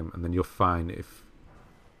 kill him, and then you're fine if...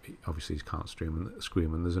 Obviously he can't scream,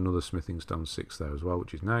 and there's another smithing stone 6 there as well,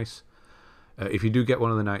 which is nice. If you do get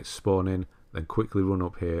one of the knights spawn in, then quickly run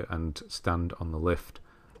up here and stand on the lift,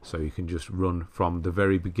 so you can just run from the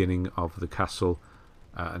very beginning of the castle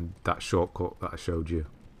and that shortcut that I showed you,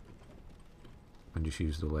 and just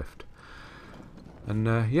use the lift. And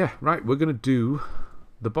yeah, right, we're going to do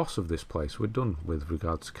the boss of this place. We're done with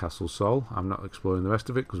regards to Castle Sol. I'm not exploring the rest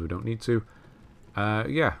of it because we don't need to.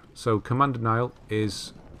 Yeah, so Commander Niall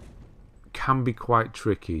can be quite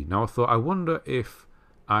tricky. Now I wonder if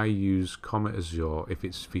I use Comet Azure, if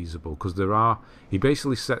it's feasible, because he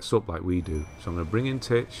basically sets up like we do. So I'm going to bring in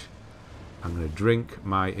Titch, I'm going to drink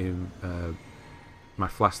my my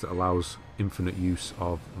flask that allows infinite use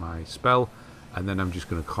of my spell, and then I'm just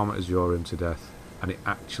going to Comet Azure him to death, and it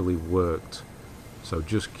actually worked. So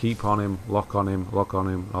just keep on him, lock on him, lock on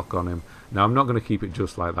him, lock on him. Now I'm not going to keep it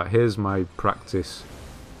just like that. Here's my practice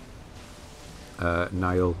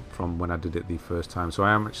Niall from when I did it the first time. So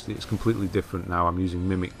it's completely different now. I'm using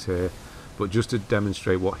Mimic Tear, but just to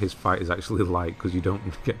demonstrate what his fight is actually like, because you don't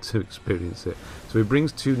get to experience it. So he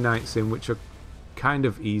brings 2 knights in, which are kind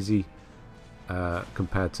of easy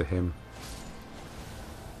compared to him.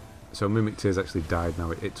 So Mimic Tear's actually died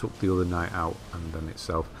now. It took the other knight out and then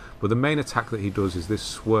itself. But the main attack that he does is this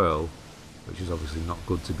swirl, which is obviously not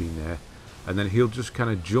good to be near. And then he'll just kind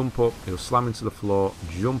of jump up, he'll slam into the floor,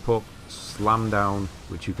 jump up, slam down,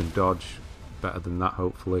 which you can dodge better than that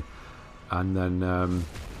hopefully. And then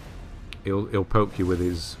he'll poke you with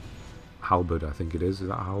his halberd, I think it is. Is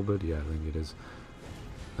that a halberd? Yeah, I think it is.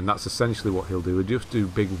 And that's essentially what he'll do. He'll just do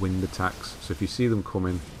big wind attacks. So if you see them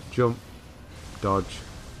coming, jump, dodge,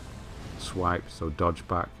 swipe, so dodge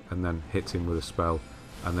back, and then hit him with a spell.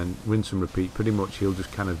 And then rinse and repeat. Pretty much he'll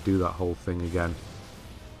just kind of do that whole thing again.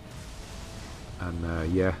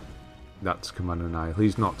 And yeah, that's Commander Niall.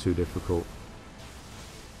 He's not too difficult.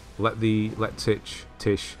 Let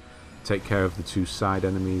Tish take care of the 2 side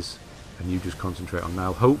enemies, and you just concentrate on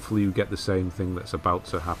Niall. Hopefully you get the same thing that's about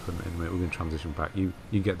to happen in a minute. We're going to transition back. You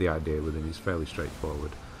get the idea with him. He's fairly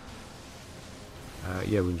straightforward.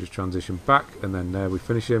 Yeah, we can just transition back, and then there we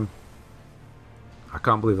finish him. I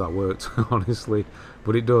can't believe that worked, honestly.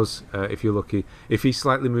 But it does, if you're lucky. If he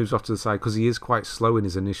slightly moves off to the side, because he is quite slow in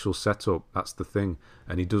his initial setup, that's the thing.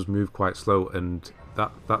 And he does move quite slow. And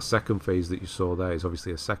that second phase that you saw there is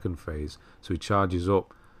obviously a second phase. So he charges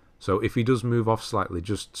up. So if he does move off slightly,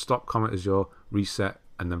 just stop Comet Azure, reset,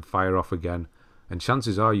 and then fire off again. And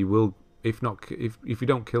chances are you will, if you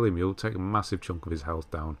don't kill him, you'll take a massive chunk of his health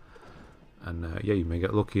down. And yeah, you may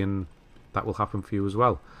get lucky and that will happen for you as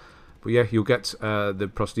well. But yeah, you'll get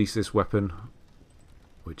the prosthesis weapon,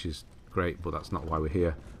 which is great, but that's not why we're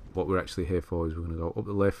here. What we're actually here for is we're going to go up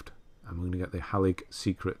the lift and we're going to get the Halig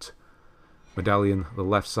secret medallion. The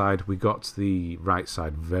left side, we got the right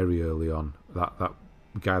side very early on. That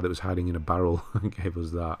guy that was hiding in a barrel gave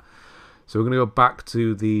us that. So we're going to go back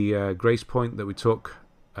to the grace point that we took,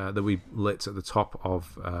 that we lit at the top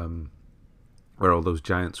of where all those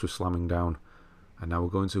giants were slamming down. And now we're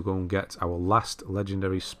going to go and get our last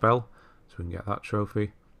legendary spell, so we can get that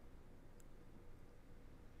trophy.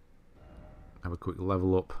 Have a quick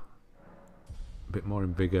level up, a bit more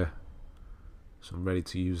in vigor, so I'm ready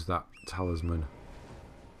to use that talisman.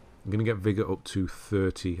 I'm going to get vigor up to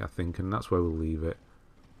 30, I think, and that's where we'll leave it.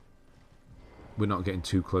 We're not getting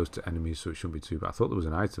too close to enemies, so it shouldn't be too bad. I thought there was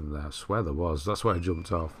an item there. I swear there was. That's why I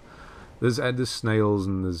jumped off. There's snails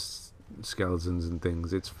and there's skeletons and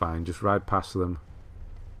things. It's fine. Just ride past them.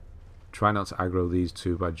 Try not to aggro these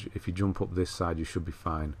two, but if you jump up this side, you should be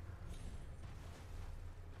fine.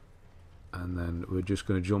 And then we're just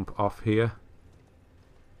going to jump off here.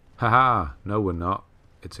 Haha! No, we're not.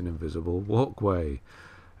 It's an invisible walkway.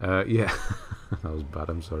 Yeah, that was bad.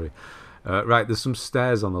 I'm sorry. Right, there's some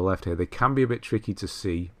stairs on the left here. They can be a bit tricky to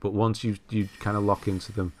see, but once you kind of lock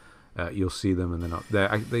into them, you'll see them, and they're not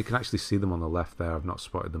there. They can actually see them on the left there. I've not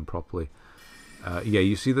spotted them properly. Yeah,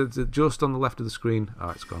 you see that just on the left of the screen. Oh,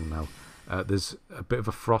 it's gone now. There's a bit of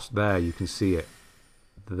a frost there. You can see it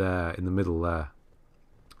there in the middle there.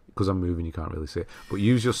 Because I'm moving, you can't really see it. But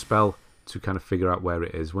use your spell to kind of figure out where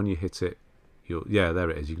it is. When you hit it, yeah, there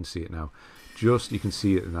it is. You can see it now. You can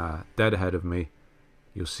see it there, dead ahead of me.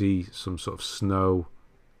 You'll see some sort of snow,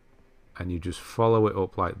 and you just follow it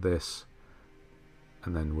up like this,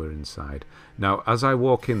 and then we're inside. Now, as I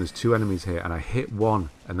walk in, there's two enemies here, and I hit one,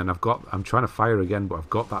 and then I'm trying to fire again, but I've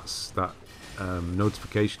got that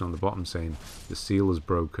notification on the bottom saying the seal is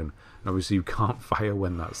broken. And obviously, you can't fire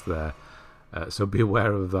when that's there, so be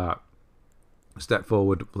aware of that. Step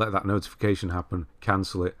forward, let that notification happen,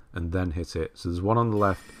 cancel it, and then hit it. So there's one on the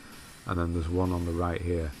left, and then there's one on the right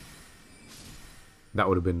here. That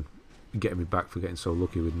would have been getting me back for getting so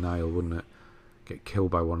lucky with Niall, wouldn't it? Get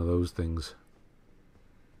killed by one of those things.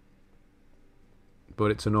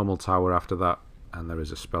 But it's a normal tower after that, and there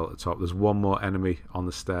is a spell at the top. There's one more enemy on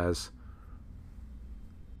the stairs.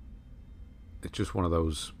 It's just one of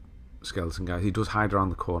those skeleton guys. He does hide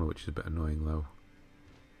around the corner, which is a bit annoying though.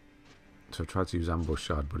 So I tried to use Ambush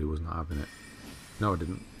Shard, but he was not having it. No, I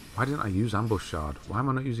didn't. Why didn't I use Ambush Shard? Why am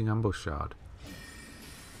I not using Ambush Shard?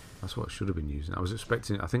 That's what I should have been using. I was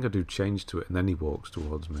expecting... I think I do change to it, and then he walks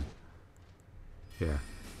towards me. Yeah.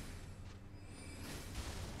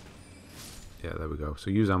 Yeah, there we go. So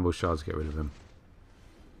use Ambush Shard to get rid of him.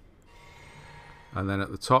 And then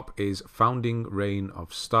at the top is Founding Rain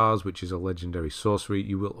of Stars, which is a legendary sorcery.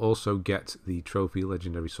 You will also get the trophy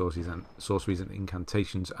Legendary Sorceries and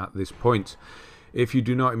Incantations at this point. If you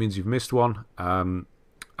do not, it means you've missed one.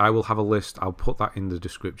 I will have a list. I'll put that in the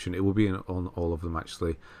description. It will be on all of them,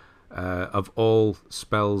 actually. Of all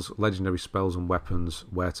spells, legendary spells and weapons,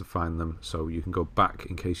 where to find them. So you can go back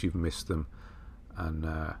in case you've missed them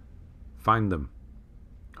and find them.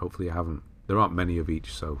 Hopefully you haven't. There aren't many of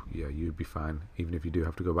each, so yeah, you'd be fine, even if you do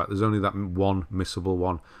have to go back. There's only that one missable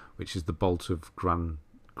one, which is the Bolt of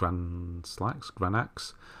Granax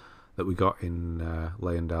that we got in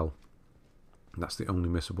Leyendell. That's the only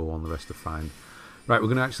missable one, the rest are fine. Right, we're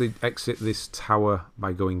going to actually exit this tower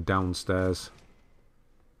by going downstairs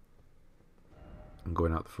and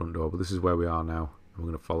going out the front door, but this is where we are now. We're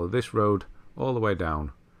going to follow this road all the way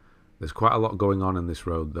down. There's quite a lot going on in this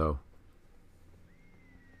road, though.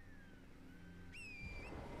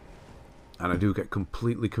 And I do get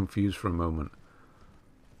completely confused for a moment.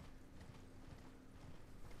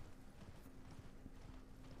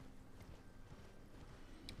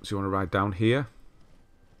 So you want to ride down here.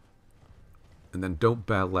 And then don't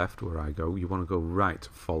bear left where I go. You want to go right,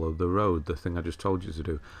 follow the road. The thing I just told you to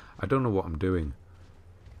do. I don't know what I'm doing.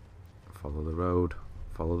 Follow the road.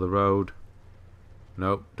 Follow the road.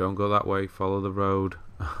 Nope, don't go that way. Follow the road.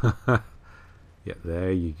 Yeah,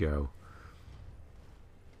 there you go.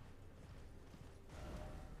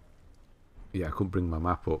 Yeah, I couldn't bring my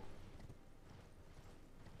map up.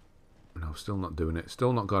 No, still not doing it.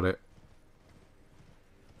 Still not got it.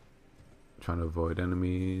 Trying to avoid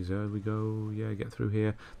enemies. There we go. Yeah, get through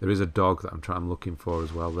here. There is a dog that I'm looking for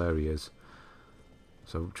as well. There he is.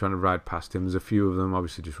 So I'm trying to ride past him. There's a few of them.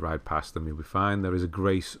 Obviously, just ride past them. You'll be fine. There is a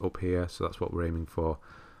grace up here, so that's what we're aiming for.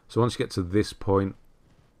 So once you get to this point,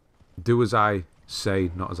 do as I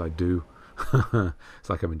say, not as I do. It's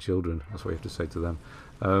like having children. That's what you have to say to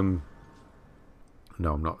them.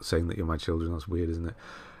 No, I'm not saying that you're my children. That's weird, isn't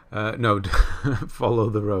it? No, follow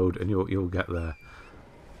the road and you'll get there.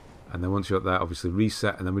 And then once you're up there, obviously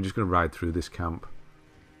reset, and then we're just going to ride through this camp.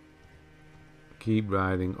 Keep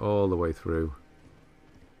riding all the way through.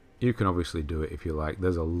 You can obviously do it if you like.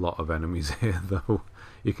 There's a lot of enemies here, though.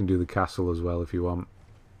 You can do the castle as well if you want.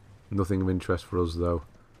 Nothing of interest for us, though.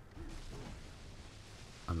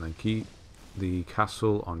 And then keep the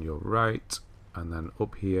castle on your right, and then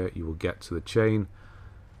up here you will get to the chain,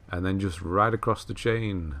 and then just ride across the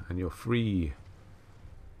chain, and you're free.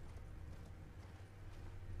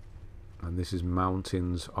 And this is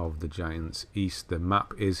Mountains of the Giants East. The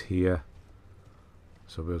map is here,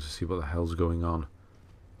 so we'll be able to see what the hell's going on.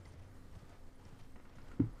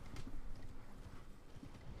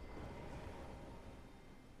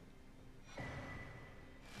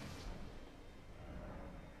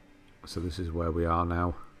 So this is where we are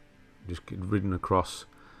now. Just ridden across,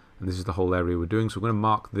 and this is the whole area we're doing. So we're going to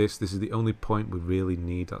mark this. This is the only point we really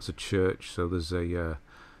need. That's a church. So there's a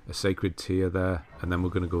sacred tier there, and then we're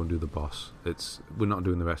going to go and do the boss. We're not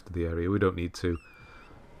doing the rest of the area. We don't need to.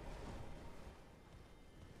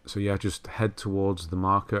 So yeah, just head towards the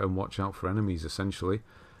marker and watch out for enemies. Essentially,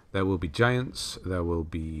 there will be giants. There will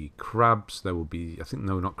be crabs. There will be, I think,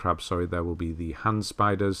 no, not crabs. Sorry, there will be the hand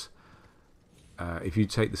spiders. If you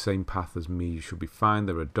take the same path as me, you should be fine.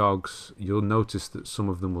 There are dogs. You'll notice that some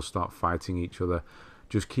of them will start fighting each other.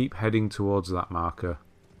 Just keep heading towards that marker.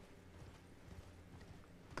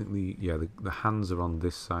 I think the hands are on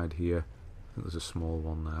this side here. I think there's a small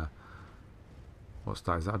one there. What's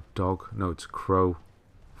that? Is that a dog? No, it's a crow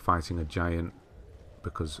fighting a giant,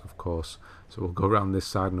 because of course. So we'll go around this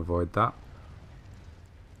side and avoid that.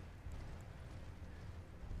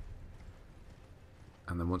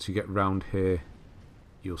 And then once you get round here,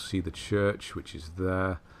 you'll see the church, which is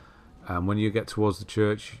there. And when you get towards the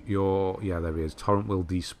church, yeah, there he is. Torrent will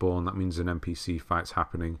despawn. That means an NPC fight's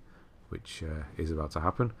happening, which is about to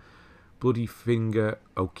happen. Bloody Finger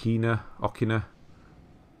Okina.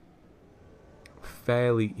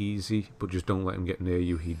 Fairly easy, but just don't let him get near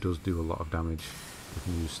you. He does do a lot of damage. You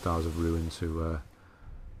can use Stars of Ruin to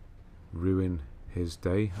ruin his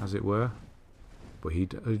day, as it were. But he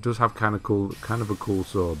does have kind of a cool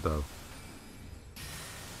sword, though.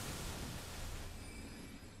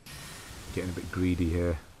 Getting a bit greedy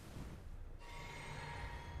here.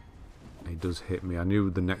 He does hit me. I knew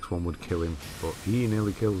the next one would kill him, but he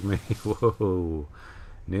nearly kills me. Whoa.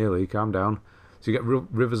 Nearly. Calm down. So you get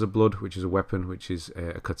Rivers of Blood, which is a weapon, which is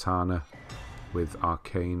a katana with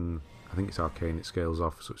arcane. I think it's arcane. It scales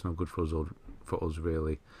off, so it's no good for us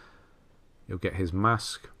really. You'll get his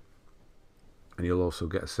mask. And you'll also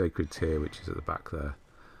get a sacred tier, which is at the back there.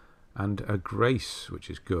 And a grace, which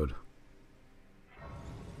is good.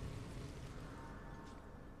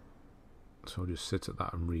 So I'll just sit at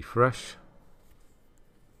that and refresh.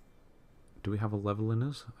 Do we have a level in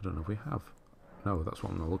us? I don't know if we have. No, that's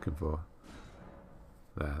what I'm not looking for.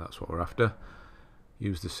 There, that's what we're after.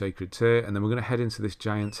 Use the sacred tier, and then we're going to head into this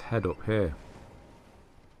giant's head up here.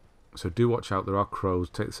 So do watch out, there are crows.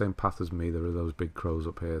 Take the same path as me. There are those big crows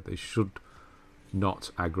up here. They should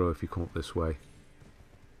not aggro if you come up this way.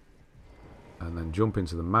 And then jump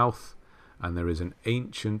into the mouth, and there is an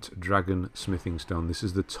ancient dragon smithing stone. This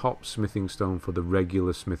is the top smithing stone for the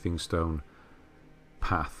regular smithing stone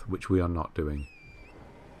path, which we are not doing,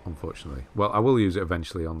 unfortunately. Well, I will use it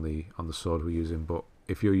eventually on the sword we're using, but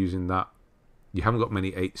if you're using that, you haven't got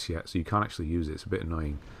many 8s yet, so you can't actually use it. It's a bit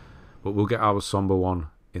annoying. But we'll get our Somber one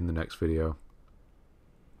in the next video.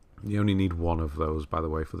 You only need one of those, by the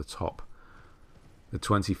way, for the top. The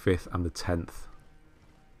 25th and the 10th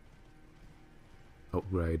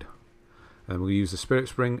upgrade. And then we're going to use the Spirit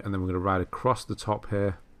Spring, and then we're going to ride across the top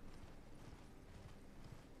here.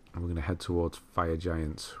 And we're going to head towards Fire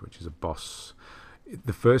Giants, which is a boss.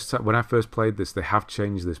 The first time, when I first played this, they have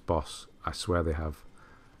changed this boss. I swear they have.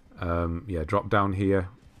 Yeah, drop down here.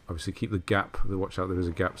 Obviously keep the gap. Watch out, there is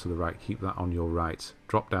a gap to the right. Keep that on your right.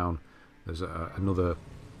 Drop down. There's another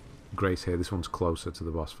grace here. This one's closer to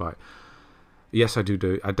the boss fight. Yes, I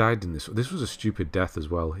died in this. This was a stupid death as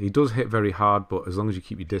well. He does hit very hard, but as long as you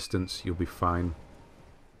keep your distance, you'll be fine.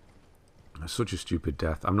 Such a stupid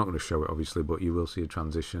death. I'm not going to show it, obviously, but you will see a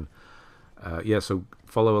transition. Yeah, so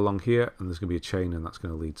follow along here, and there's going to be a chain, and that's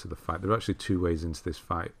going to lead to the fight. There are actually 2 ways into this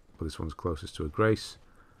fight, but this one's closest to a grace.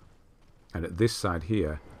 And at this side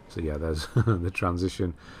here, so yeah, there's the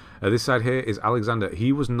transition. This side here is Alexander.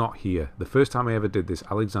 He was not here. The first time I ever did this,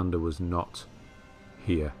 Alexander was not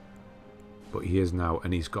here. But he is now,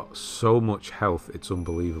 and he's got so much health, it's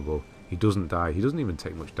unbelievable. He doesn't die. He doesn't even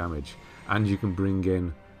take much damage. And you can bring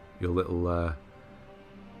in your little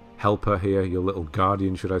helper here, your little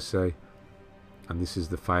guardian, should I say. And this is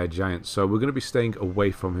the fire giant. So we're going to be staying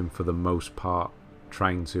away from him for the most part,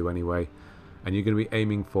 trying to anyway. And you're going to be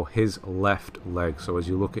aiming for his left leg. So as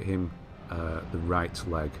you look at him, the right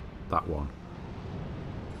leg, that one.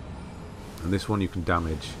 And this one you can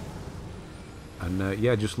damage. And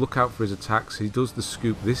yeah, just look out for his attacks. He does the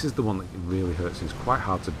scoop. This is the one that really hurts. It's quite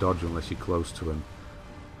hard to dodge unless you're close to him.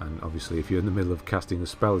 And obviously if you're in the middle of casting a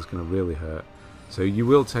spell, it's going to really hurt. So you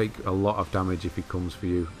will take a lot of damage if he comes for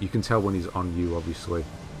you. You can tell when he's on you, obviously.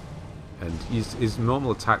 And his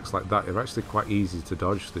normal attacks like that are actually quite easy to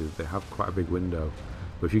dodge through. They have quite a big window.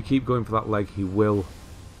 But if you keep going for that leg, he will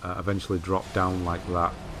eventually drop down like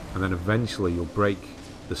that. And then eventually you'll break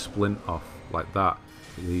the splint off like that,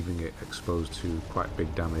 leaving it exposed to quite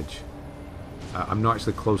big damage. I'm not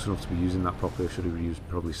actually close enough to be using that properly. I should have used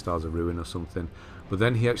probably Stars of Ruin or something. But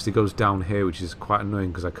then he actually goes down here, which is quite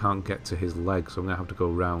annoying because I can't get to his leg, so I'm going to have to go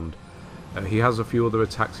round. He has a few other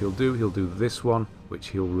attacks he'll do. He'll do this one, which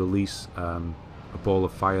he'll release a ball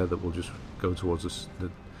of fire that will just go towards us.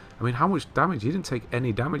 I mean, how much damage? He didn't take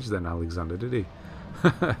any damage then, Alexander, did he?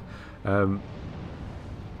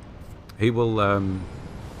 He will...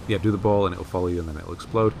 yeah, do the ball and it'll follow you and then it'll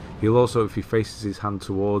explode. He'll also, if he faces his hand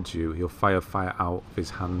towards you, he'll fire out of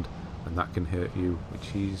his hand and that can hurt you, which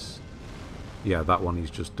he's... Yeah, that one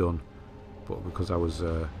he's just done. But because I was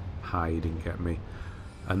high, he didn't get me.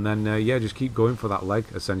 And then, yeah, just keep going for that leg,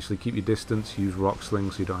 essentially. Keep your distance, use rock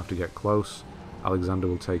sling so you don't have to get close. Alexander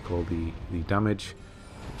will take all the damage,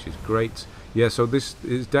 which is great. Yeah, so this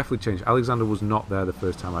is definitely changed. Alexander was not there the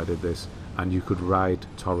first time I did this. And you could ride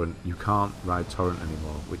Torrent. You can't ride Torrent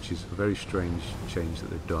anymore, which is a very strange change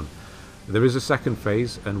that they've done. There is a second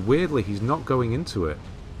phase, and weirdly, he's not going into it.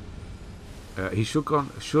 He should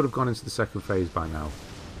have gone into the second phase by now.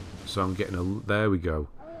 So I'm getting a... There we go.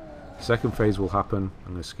 Second phase will happen.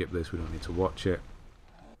 I'm going to skip this. We don't need to watch it.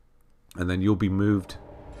 And then you'll be moved.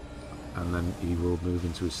 And then he will move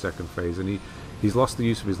into his second phase. And he's lost the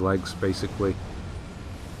use of his legs, basically.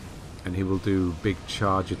 And he will do big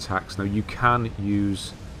charge attacks. Now you can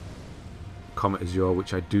use Comet Azure,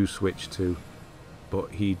 which I do switch to,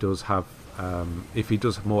 but he does have, if he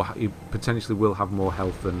does more, he potentially will have more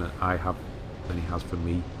health than he has for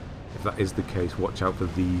me. If that is the case, watch out for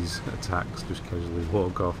these attacks. Just casually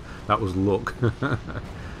walk off. That was luck.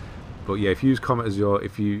 But yeah, if you use Comet Azure,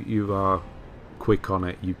 if you are quick on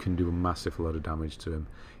it, you can do a massive load of damage to him.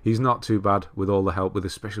 He's not too bad with all the help,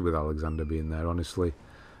 especially with Alexander being there, honestly.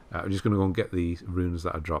 I'm just going to go and get the runes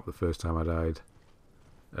that I dropped the first time I died.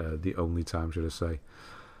 The only time, should I say.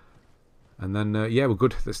 And then, yeah, we're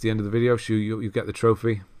good. That's the end of the video. So you get the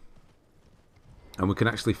trophy. And we can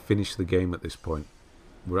actually finish the game at this point.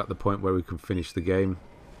 We're at the point where we can finish the game.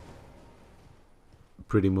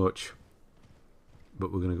 Pretty much.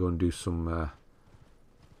 But we're going to go and do some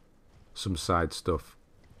side stuff.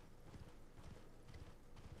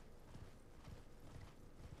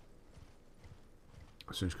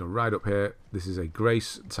 So I'm just going to ride up here. This is a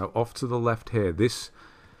grace. So off to the left here.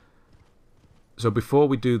 So before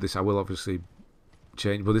we do this, I will obviously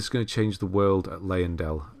change. But this is going to change the world at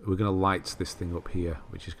Leyendell. We're going to light this thing up here,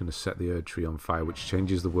 which is going to set the Erd Tree on fire, which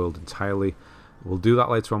changes the world entirely. We'll do that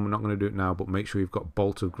later on. We're not going to do it now, but make sure you've got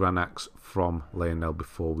Bolt of Granax from Leyendell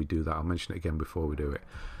before we do that. I'll mention it again before we do it.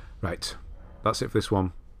 Right. That's it for this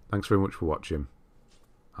one. Thanks very much for watching.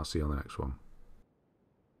 I'll see you on the next one.